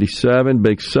 197.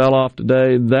 Big sell-off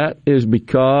today. That is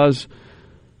because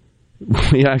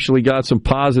we actually got some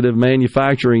positive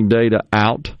manufacturing data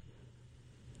out.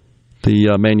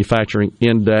 The manufacturing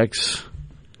index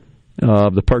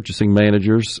of the purchasing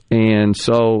managers, and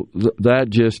so that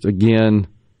just, again,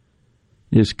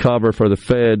 is cover for the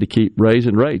Fed to keep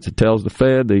raising rates. It tells the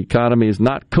Fed the economy is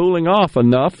not cooling off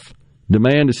enough.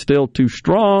 Demand is still too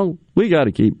strong. We got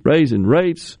to keep raising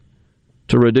rates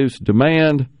to reduce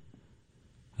demand.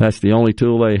 That's the only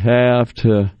tool they have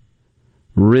to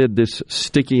rid this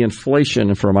sticky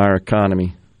inflation from our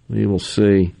economy. We will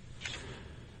see.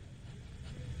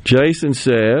 Jason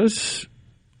says,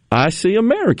 I see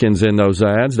Americans in those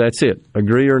ads. That's it.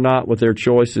 Agree or not with their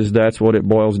choices, that's what it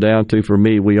boils down to for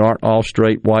me. We aren't all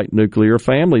straight white nuclear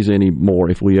families anymore,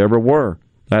 if we ever were.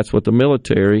 That's what the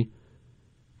military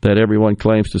that everyone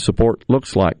claims to support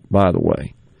looks like, by the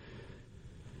way.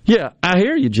 Yeah, I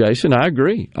hear you, Jason. I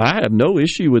agree. I have no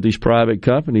issue with these private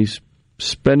companies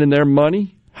spending their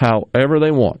money however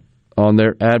they want on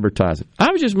their advertising.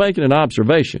 I was just making an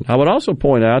observation. I would also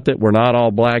point out that we're not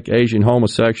all black, Asian,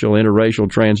 homosexual, interracial,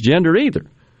 transgender either.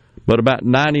 But about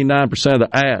 99% of the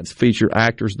ads feature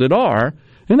actors that are,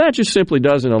 and that just simply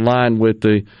doesn't align with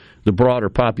the broader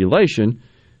population.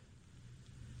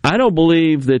 I don't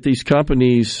believe that these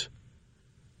companies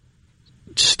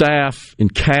staff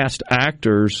and cast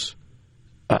actors,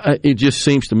 it just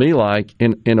seems to me like,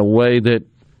 in a way that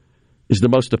is the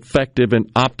most effective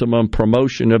and optimum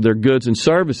promotion of their goods and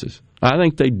services. I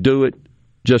think they do it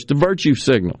just to virtue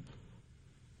signal,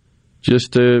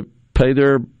 just to pay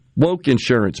their woke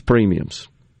insurance premiums.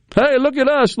 Hey, look at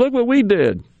us. Look what we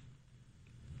did.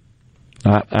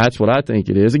 That's what I think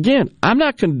it is. Again, I'm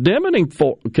not condemning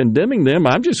them.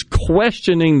 I'm just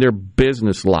questioning their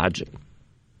business logic.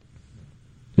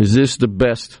 Is this the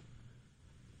best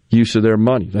use of their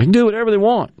money? They can do whatever they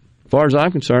want. As far as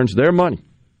I'm concerned, it's their money.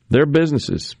 Their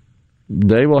businesses.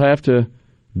 They will have to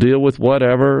deal with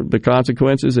whatever the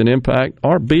consequences and impact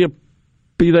are, be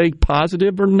they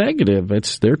positive or negative.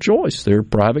 It's their choice. They're a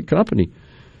private company.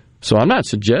 So I'm not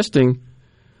suggesting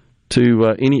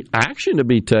to any action to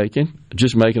be taken,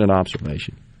 just making an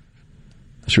observation.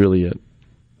 That's really it.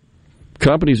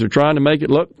 Companies are trying to make it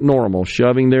look normal,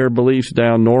 shoving their beliefs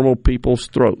down normal people's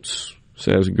throats,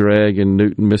 says Greg in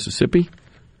Newton, Mississippi.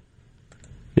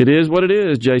 It is what it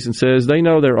is, Jason says. They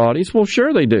know their audience. Well,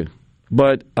 sure they do.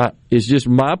 But it's just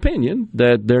my opinion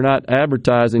that they're not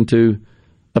advertising to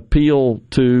appeal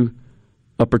to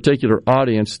a particular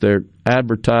audience. They're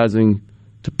advertising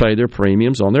to pay their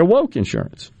premiums on their woke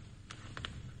insurance.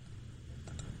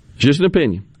 Just an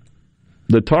opinion.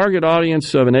 The target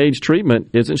audience of an age treatment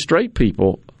isn't straight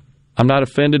people. I'm not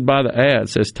offended by the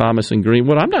ads, says Thomas in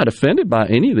Greenwood. I'm not offended by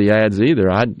any of the ads either.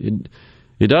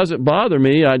 It doesn't bother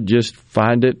me. I just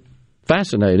find it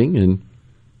fascinating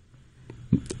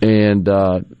and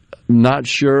not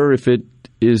sure if it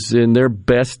is in their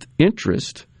best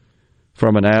interest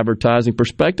from an advertising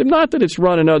perspective. Not that it's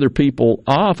running other people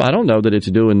off. I don't know that it's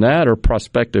doing that or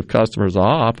prospective customers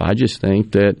off. I just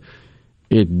think that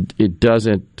it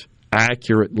doesn't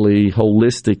accurately,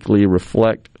 holistically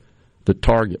reflect the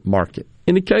target market.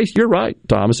 In the case, you're right,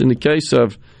 Thomas, in the case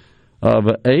of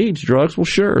age drugs, well,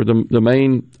 sure, the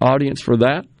main audience for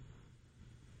that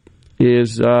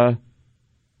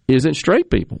isn't straight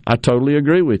people. I totally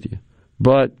agree with you.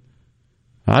 But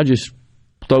I just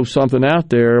throw something out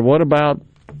there. What about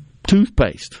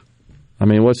toothpaste? I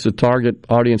mean, what's the target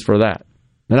audience for that?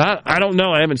 And I don't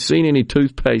know. I haven't seen any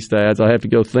toothpaste ads. I have to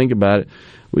go think about it.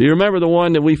 Well, you remember the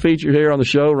one that we featured here on the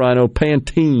show, Rhino,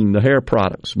 Pantene, the hair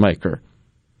products maker.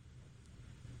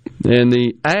 And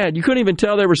the ad, you couldn't even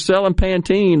tell they were selling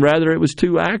Pantene. Rather, it was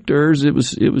two actors. It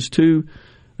was two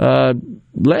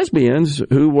lesbians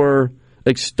who were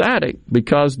ecstatic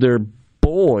because their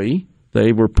boy,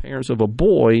 they were parents of a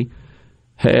boy,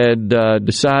 had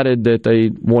decided that they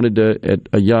wanted to, at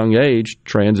a young age,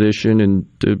 transition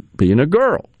into being a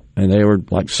girl. And they were,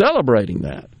 like, celebrating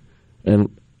that.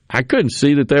 And I couldn't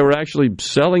see that they were actually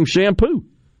selling shampoo.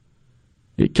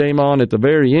 It came on at the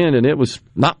very end, and it was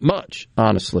not much,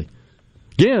 honestly.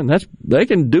 Again, they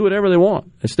can do whatever they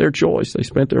want. It's their choice. They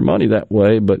spent their money that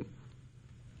way, but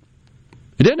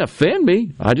it didn't offend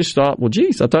me. I just thought, well,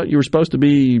 geez, I thought you were supposed to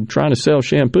be trying to sell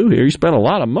shampoo here. You spent a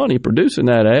lot of money producing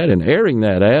that ad and airing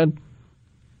that ad.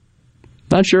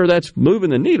 Not sure that's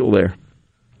moving the needle there.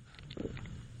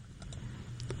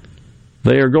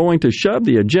 They are going to shove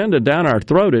the agenda down our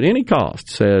throat at any cost,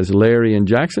 says Larry in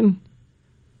Jackson.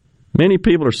 Many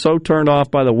people are so turned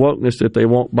off by the wokeness that they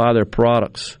won't buy their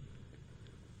products,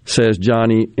 says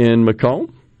Johnny in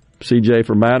Macomb. CJ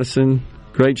from Madison.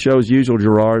 Great show as usual,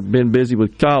 Gerard. Been busy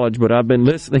with college, but I've been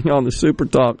listening on the Super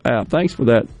Talk app. Thanks for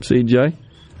that, CJ.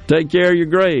 Take care of your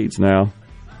grades now.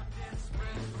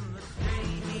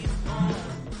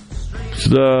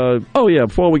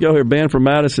 Before we go here, Ben from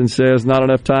Madison says, not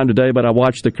enough time today, but I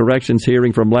watched the corrections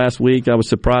hearing from last week. I was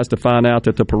surprised to find out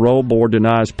that the parole board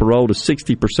denies parole to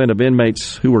 60% of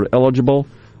inmates who are eligible.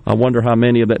 I wonder how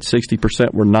many of that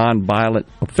 60% were nonviolent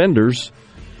offenders.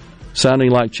 Sounding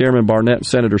like Chairman Barnett and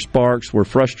Senator Sparks were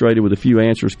frustrated with a few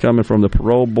answers coming from the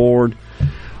parole board.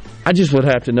 I just would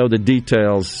have to know the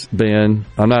details, Ben.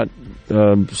 I'm not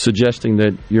suggesting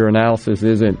that your analysis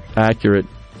isn't accurate.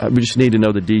 We just need to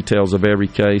know the details of every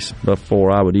case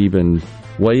before I would even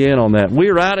weigh in on that.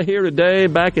 We're out of here today,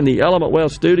 back in the Element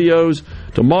Wealth Studios.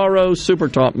 Tomorrow, Super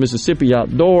Talk Mississippi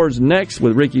Outdoors next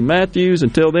with Ricky Matthews.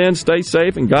 Until then, stay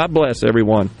safe and God bless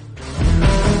everyone.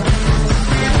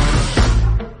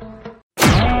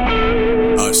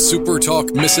 A Super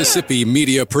Talk Mississippi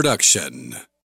media production.